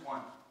minus 1.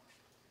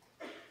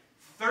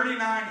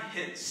 39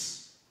 hits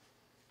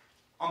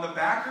on the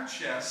back or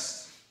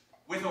chest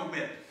with a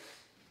whip.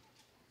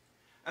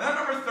 And that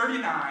number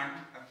 39,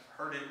 I've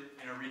heard it,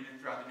 reading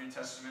it throughout the New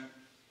Testament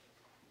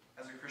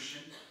as a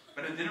Christian,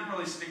 but it didn't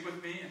really stick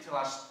with me until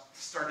I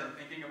started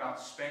thinking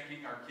about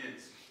spanking our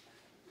kids.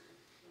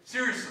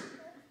 Seriously,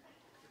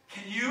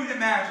 can you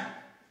imagine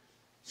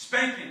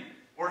spanking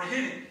or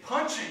hitting,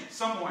 punching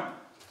someone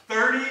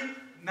 39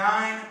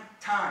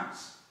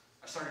 times?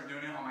 I started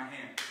doing it on my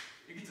hand.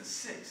 You get to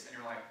 6 and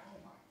you're like, oh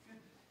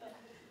my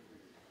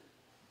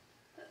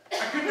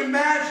goodness. I couldn't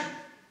imagine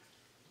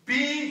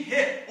being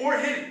hit or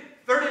hitting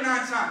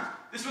 39 times.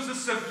 This was a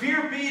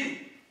severe beating.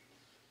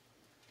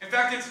 In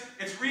fact,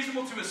 it's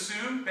reasonable to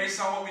assume, based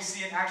on what we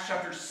see in Acts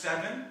chapter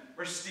 7,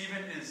 where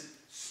Stephen is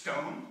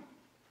stoned,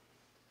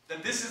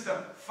 that this is the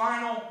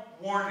final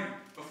warning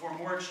before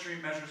more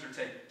extreme measures are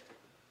taken,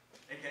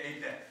 aka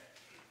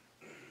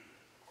death.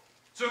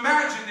 So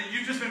imagine that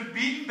you've just been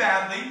beaten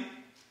badly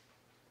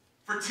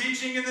for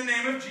teaching in the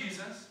name of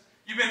Jesus.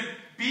 You've been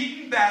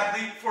beaten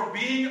badly for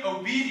being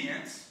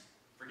obedient.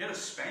 Forget a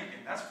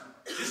spanking, that's for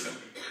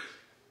disobedience.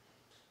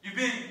 You've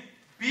been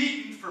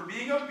beaten for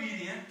being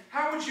obedient.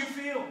 How would you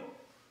feel?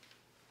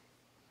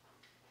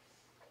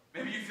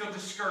 Maybe you feel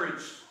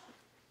discouraged.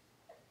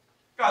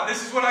 God,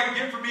 this is what I can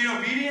get for being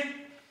obedient?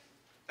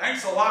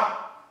 Thanks a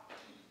lot.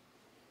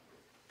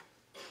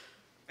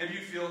 Maybe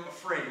you feel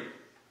afraid.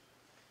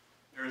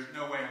 There is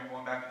no way I'm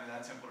going back into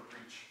that temple to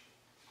preach.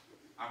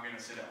 I'm going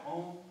to sit at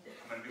home.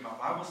 I'm going to do my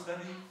Bible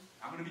study.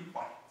 I'm going to be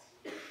quiet.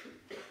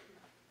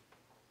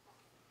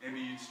 Maybe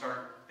you'd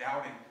start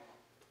doubting.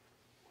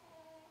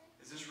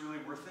 Is this really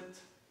worth it?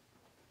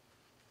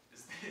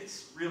 Is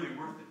this really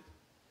worth it?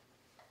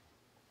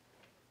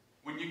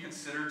 Wouldn't you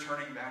consider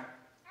turning back?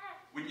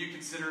 Wouldn't you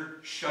consider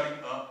shutting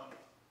up?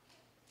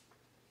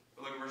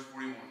 But look at verse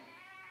 41.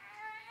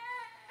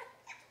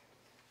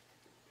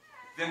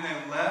 Then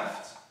they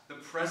left the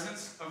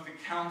presence of the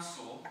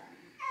council,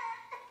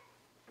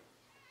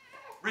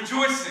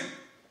 rejoicing.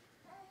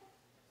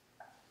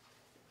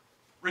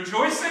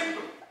 Rejoicing?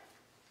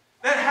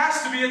 That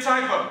has to be a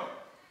typo.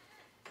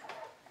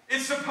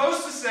 It's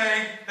supposed to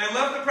say they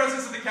left the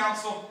presence of the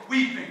council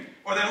weeping,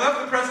 or they left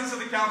the presence of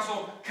the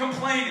council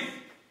complaining.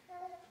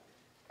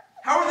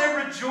 How are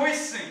they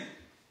rejoicing?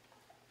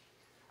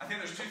 I think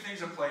there's two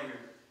things at play here.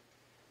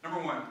 Number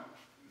one,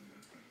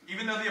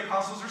 even though the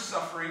apostles are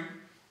suffering,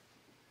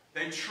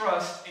 they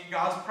trust in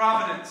God's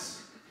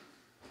providence.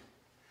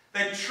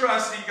 They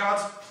trust in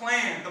God's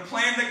plan, the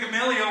plan that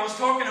Gamaliel was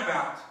talking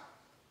about.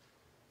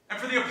 And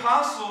for the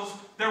apostles,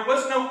 there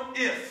was no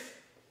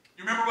if.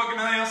 You remember what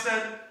Gamaliel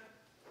said?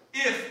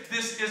 If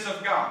this is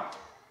of God.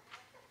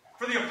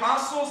 For the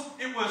apostles,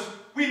 it was,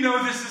 we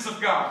know this is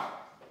of God.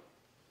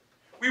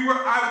 We were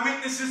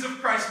eyewitnesses of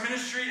Christ's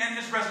ministry and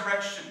his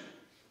resurrection.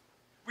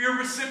 We are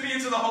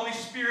recipients of the Holy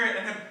Spirit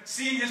and have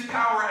seen his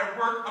power at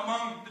work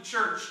among the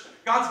church.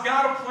 God's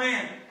got a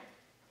plan.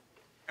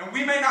 And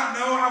we may not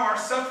know how our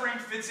suffering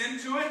fits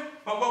into it,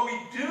 but what we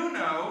do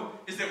know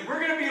is that we're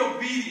going to be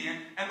obedient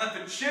and let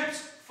the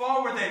chips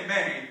fall where they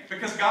may,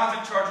 because God's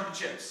in charge of the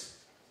chips.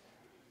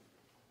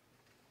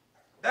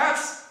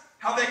 That's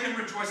how they can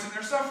rejoice in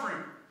their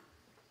suffering.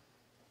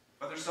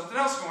 But there's something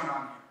else going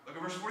on here. Look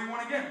at verse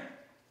 41 again.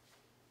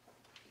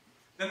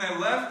 Then they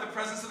left the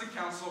presence of the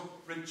council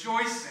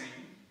rejoicing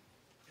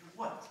in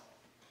what?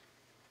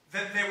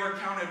 That they were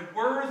counted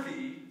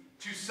worthy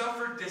to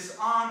suffer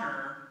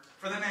dishonor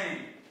for the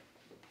name.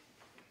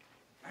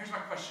 Now here's my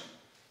question.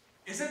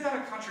 Isn't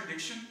that a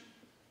contradiction?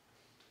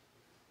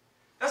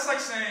 That's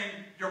like saying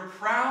you're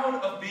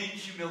proud of being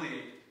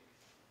humiliated.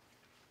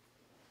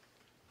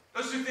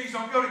 Those two things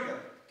don't go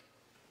together.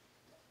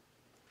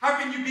 How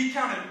can you be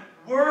counted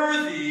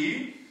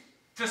worthy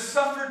to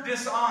suffer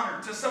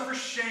dishonor, to suffer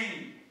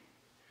shame?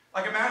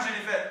 Like imagine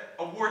if at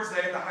awards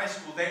day at the high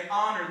school, they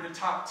honored the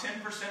top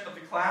 10% of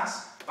the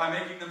class by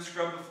making them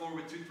scrub the floor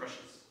with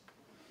toothbrushes.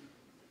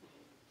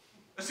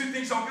 Those two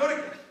things don't go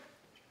together.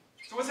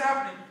 So what's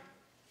happening?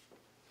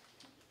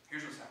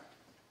 Here's what's happening.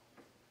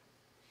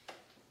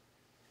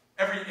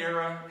 Every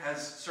era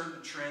has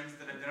certain trends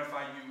that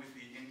identify you with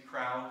the in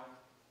crowd.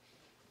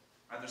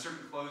 Right? There's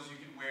certain clothes you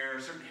can wear,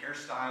 certain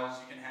hairstyles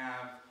you can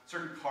have,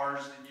 certain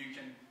cars that you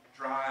can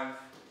drive.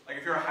 Like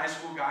if you're a high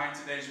school guy in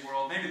today's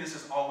world, maybe this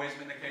has always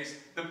been the case.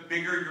 The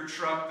bigger your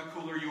truck, the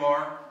cooler you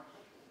are.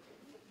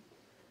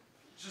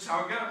 It's just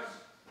how it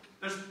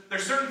goes.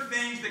 There's certain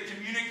things that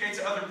communicate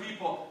to other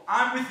people.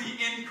 I'm with the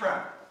in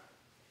crowd.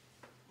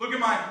 Look at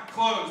my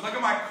clothes. Look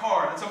at my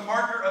car. That's a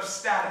marker of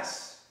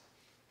status.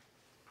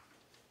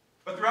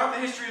 But throughout the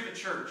history of the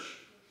church,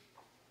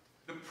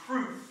 the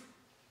proof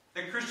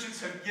that Christians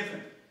have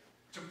given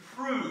to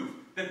prove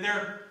that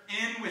they're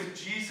in with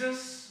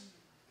Jesus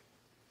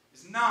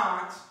is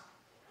not,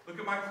 look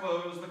at my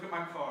clothes, look at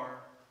my car.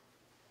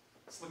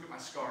 Let's look at my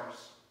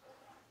scars.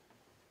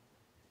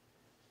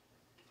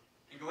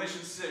 In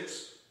Galatians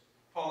 6,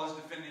 Paul is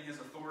defending his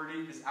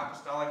authority, his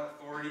apostolic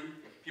authority.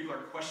 People are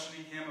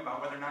questioning him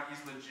about whether or not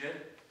he's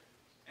legit.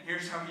 And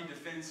here's how he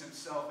defends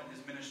himself in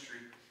his ministry.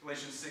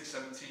 Galatians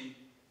 6:17. It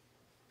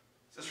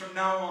says, from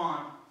now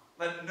on,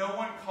 let no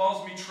one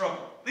cause me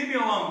trouble. Leave me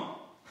alone.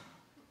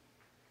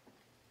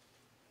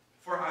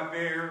 For I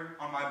bear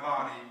on my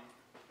body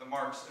the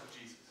marks of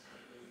Jesus.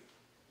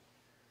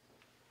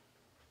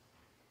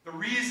 The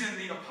reason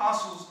the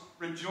apostles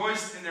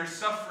rejoiced in their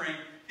suffering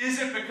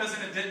isn't because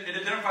it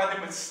identified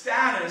them with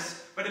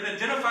status, but it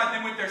identified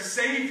them with their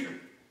Savior.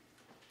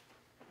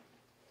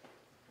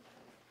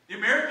 The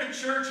American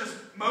church has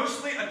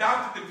mostly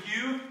adopted the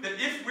view that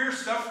if we're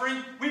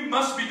suffering, we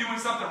must be doing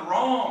something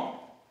wrong.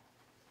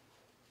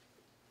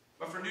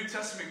 But for New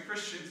Testament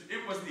Christians,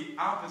 it was the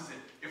opposite.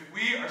 If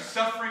we are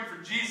suffering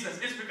for Jesus,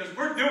 it's because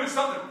we're doing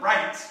something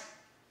right.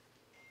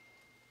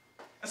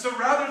 And so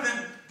rather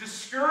than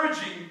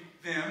discouraging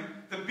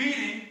them, the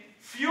beating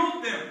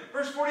fueled them.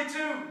 Verse 42.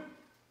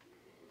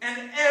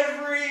 And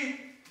every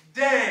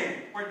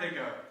day, where'd they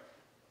go?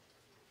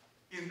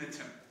 In the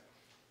temple.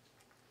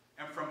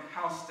 And from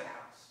house to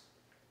house,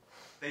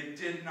 they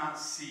did not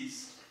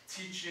cease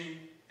teaching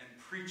and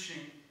preaching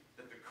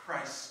that the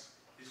Christ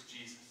is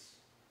Jesus.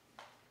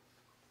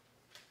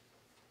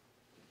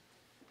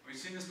 We've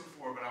seen this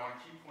before, but I want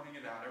to keep pointing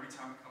it out every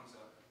time it comes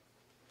up.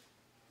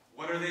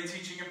 What are they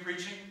teaching and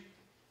preaching?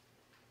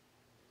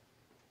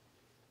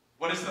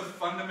 What is the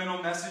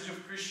fundamental message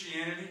of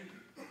Christianity?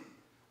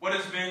 What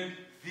has been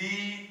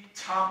the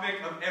topic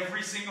of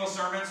every single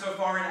sermon so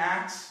far in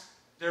Acts?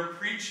 They're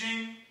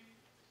preaching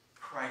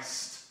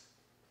Christ.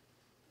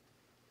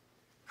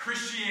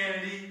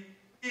 Christianity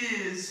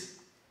is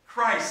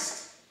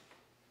Christ.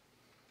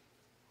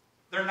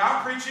 They're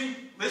not preaching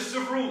lists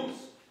of rules.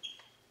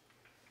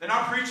 They're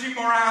not preaching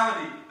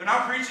morality. They're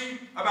not preaching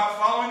about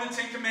following the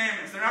Ten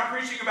Commandments. They're not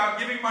preaching about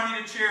giving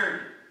money to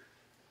charity.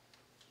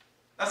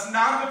 That's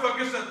not the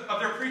focus of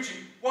their preaching.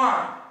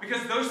 Why?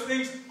 Because those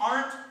things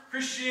aren't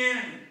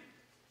Christianity.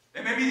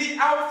 They may be the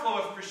outflow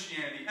of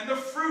Christianity and the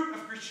fruit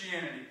of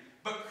Christianity.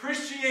 But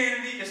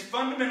Christianity is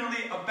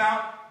fundamentally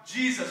about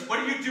Jesus.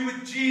 What do you do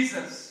with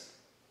Jesus?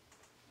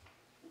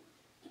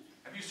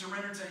 Have you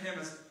surrendered to Him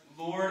as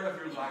Lord of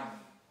your life?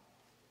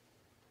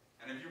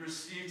 And have you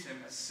received Him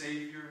as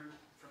Savior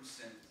from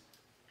sin?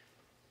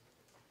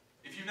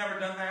 If you've never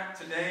done that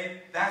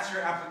today, that's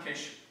your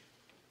application.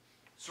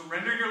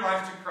 Surrender your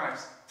life to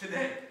Christ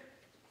today.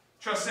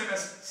 Trust Him as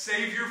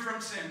Savior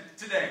from sin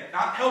today.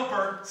 Not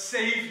helper,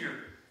 Savior.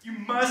 You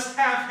must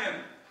have Him.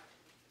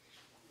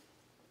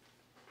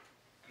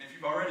 And if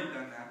you've already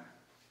done that,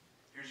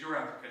 here's your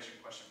application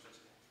question for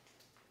today.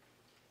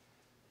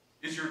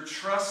 Is your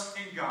trust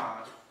in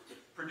God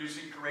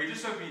producing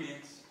courageous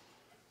obedience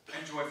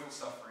and joyful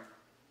suffering?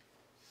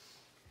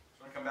 So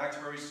I want to come back to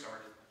where we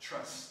started.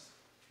 Trust.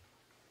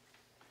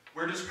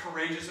 Where does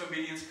courageous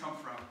obedience come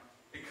from?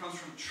 It comes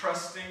from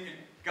trusting in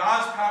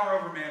God's power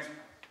over man's power.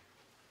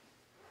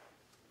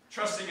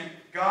 Trusting in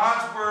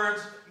God's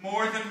words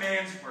more than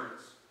man's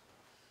words.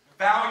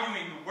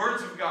 Valuing the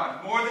words of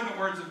God more than the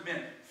words of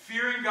men.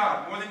 Fearing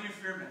God more than you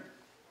fear men.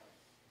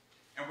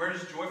 And where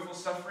does joyful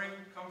suffering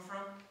come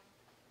from?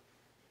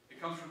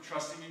 It comes from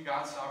trusting in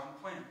God's sovereign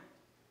plan.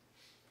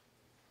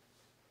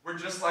 We're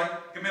just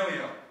like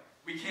Gamaliel.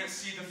 We can't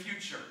see the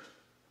future.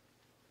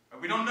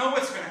 We don't know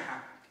what's going to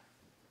happen.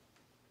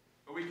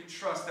 But we can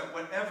trust that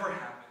whatever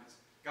happens,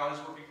 God is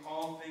working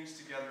all things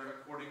together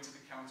according to the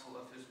counsel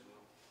of His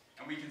will.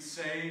 And we can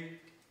say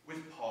with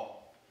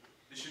Paul,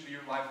 this should be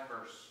your life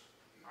verse.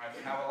 All right,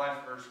 if you have a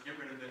life verse, get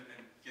rid of it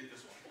and get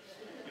this one.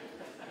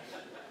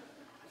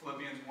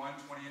 Philippians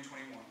 1:20 and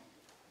 21.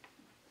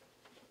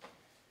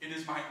 It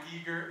is my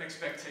eager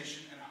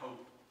expectation and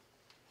hope,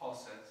 Paul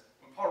says.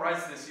 When Paul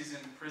writes this, he's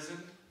in prison,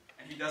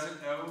 and he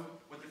doesn't know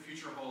what the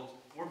future holds.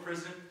 More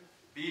prison,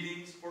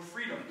 beatings, or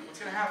freedom. What's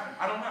going to happen?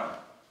 I don't know.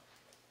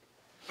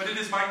 But it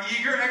is my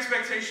eager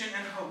expectation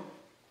and hope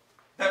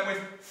that with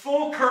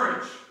full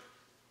courage,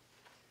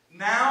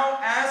 now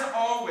as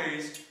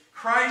always,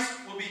 Christ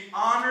will be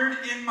honored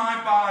in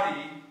my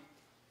body,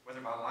 whether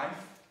by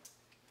life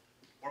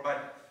or by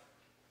death.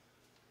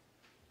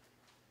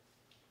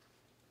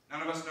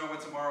 None of us know what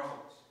tomorrow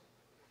holds.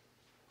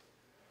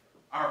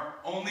 Our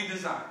only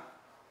desire,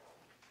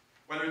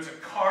 whether it's a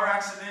car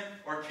accident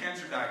or a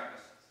cancer diagnosis,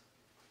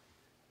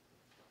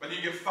 whether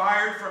Whether you get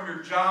fired from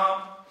your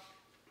job,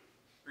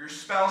 or your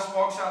spouse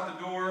walks out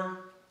the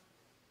door,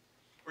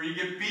 or you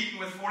get beaten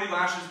with 40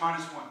 lashes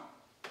minus one.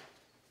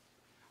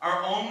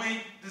 Our only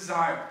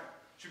desire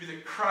should be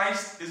that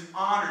Christ is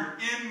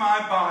honored in my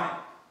body,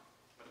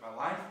 whether by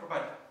life or by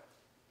death,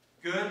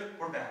 good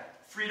or bad,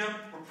 freedom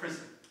or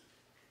prison.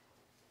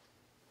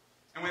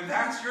 And when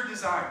that's your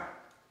desire,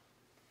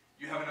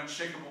 you have an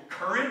unshakable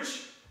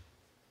courage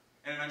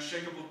and an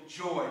unshakable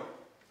joy.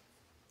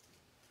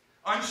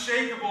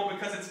 Unshakable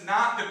because it's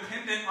not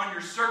dependent on your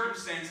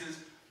circumstances,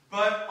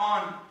 but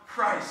on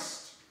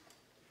Christ.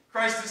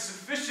 Christ is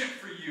sufficient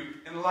for you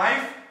in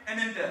life and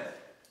in death.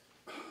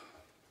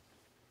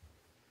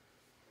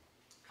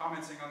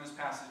 Commenting on this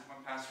passage,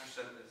 one pastor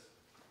said this: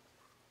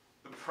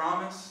 the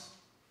promise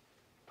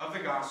of the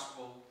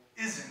gospel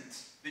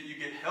isn't that you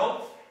get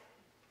health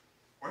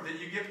or that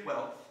you get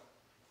wealth.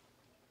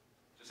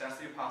 Just ask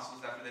the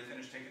apostles after they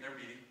finished taking their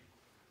beating.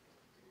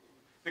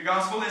 The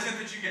gospel isn't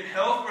that you get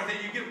health or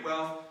that you get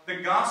wealth. The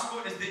gospel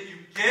is that you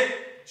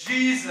get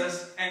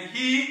Jesus, and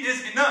He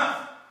is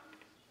enough.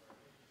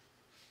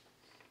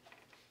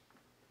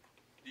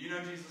 Do you know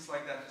Jesus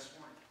like that this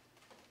morning?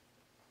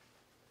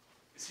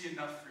 Is He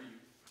enough for you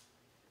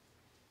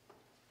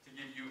to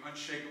give you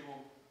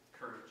unshakable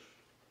courage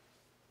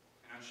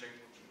and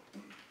unshakable joy?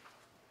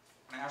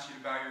 I'm going to ask you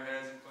to bow your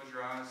heads and close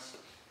your eyes.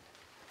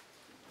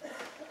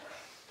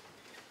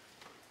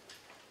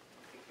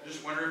 I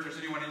just wonder if there's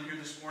anyone in here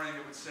this morning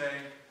that would say,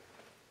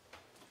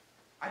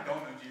 I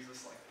don't know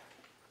Jesus like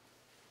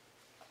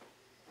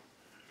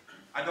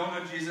that. I don't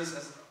know Jesus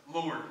as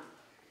Lord.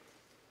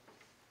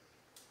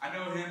 I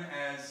know Him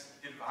as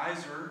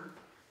advisor.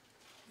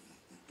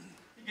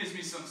 He gives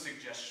me some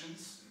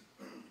suggestions.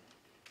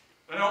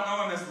 But I don't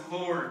know Him as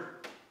Lord.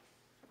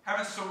 I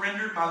haven't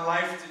surrendered my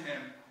life to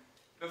Him.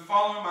 Been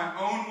following my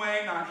own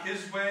way, not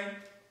His way.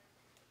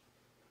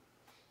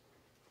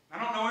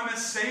 I don't know Him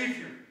as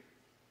Savior.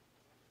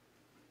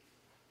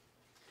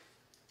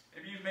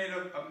 Maybe you've made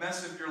a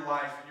mess of your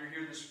life and you're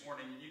here this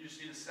morning and you just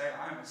need to say,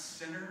 I am a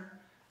sinner,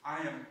 I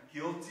am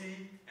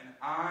guilty, and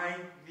I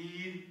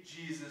need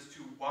Jesus to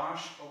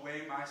wash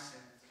away my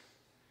sins.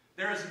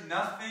 There is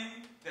nothing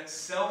that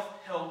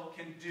self-help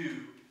can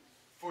do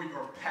for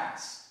your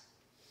past.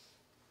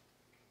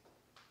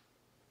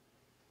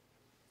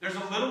 There's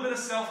a little bit of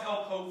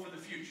self-help hope for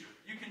the future.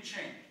 You can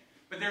change.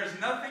 But there is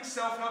nothing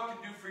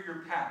self-help can do for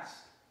your past.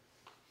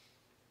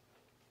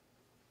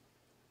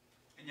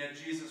 And yet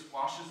Jesus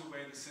washes away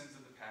the sins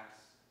of the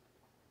past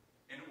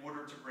in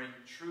order to bring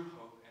true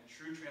hope and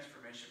true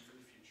transformation for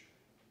the future.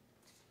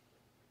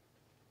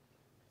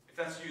 If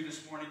that's you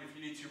this morning, if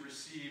you need to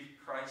receive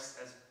Christ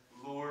as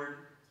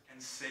Lord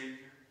and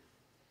Savior,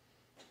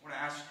 I want to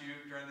ask you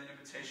during the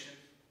invitation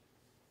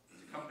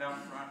to come down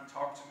front and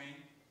talk to me.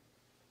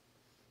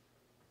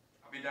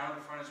 I'll be down at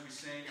the front as we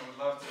sing. I would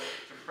love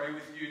to pray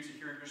with you, to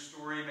hear your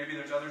story. Maybe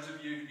there's others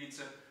of you who need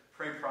to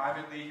pray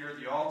privately here at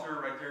the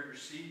altar, right there at your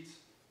seats.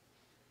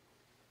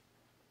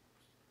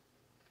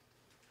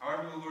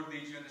 However the Lord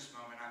leads you in this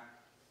moment, I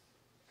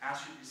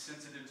ask you to be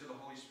sensitive to the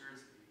Holy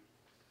Spirit's lead.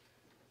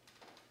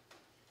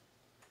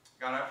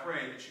 God, I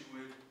pray that you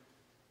would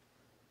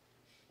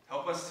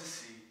help us to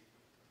see.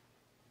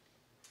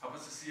 Help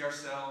us to see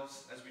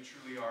ourselves as we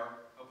truly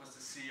are. Help us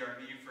to see our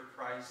need for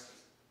Christ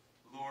as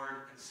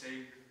Lord and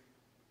Savior.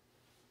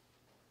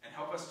 And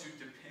help us to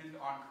depend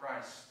on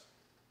Christ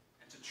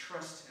and to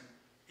trust Him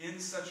in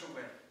such a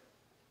way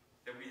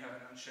that we have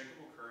an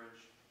unshakable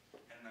courage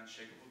and an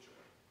unshakable joy.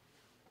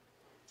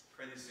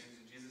 Pray these things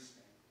in Jesus' name.